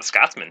talk about the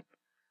Scotsman.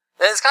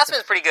 The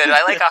Scotsman's pretty good.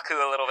 I like Aku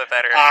a little bit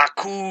better.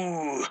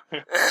 Aku!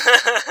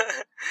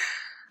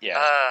 Yeah.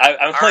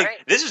 I'm like,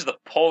 right. This is the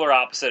polar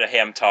opposite of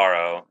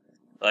Hamtaro.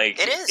 Like,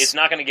 It is. It's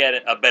not going to get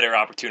a better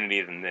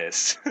opportunity than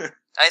this.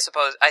 I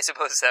suppose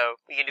so.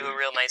 We can do a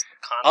real nice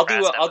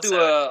contrast. I'll do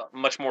a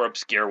much more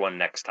obscure one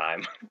next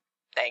time.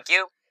 Thank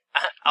you.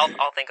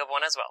 I'll think of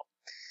one as well.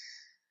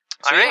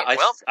 So, All right.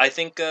 I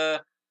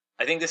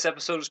think this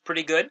episode was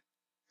pretty good.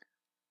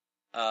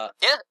 Yeah,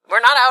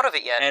 we're not out of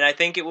it yet. And I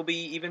think it will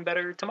be even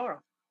better tomorrow.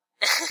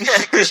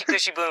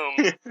 Cushy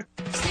boom.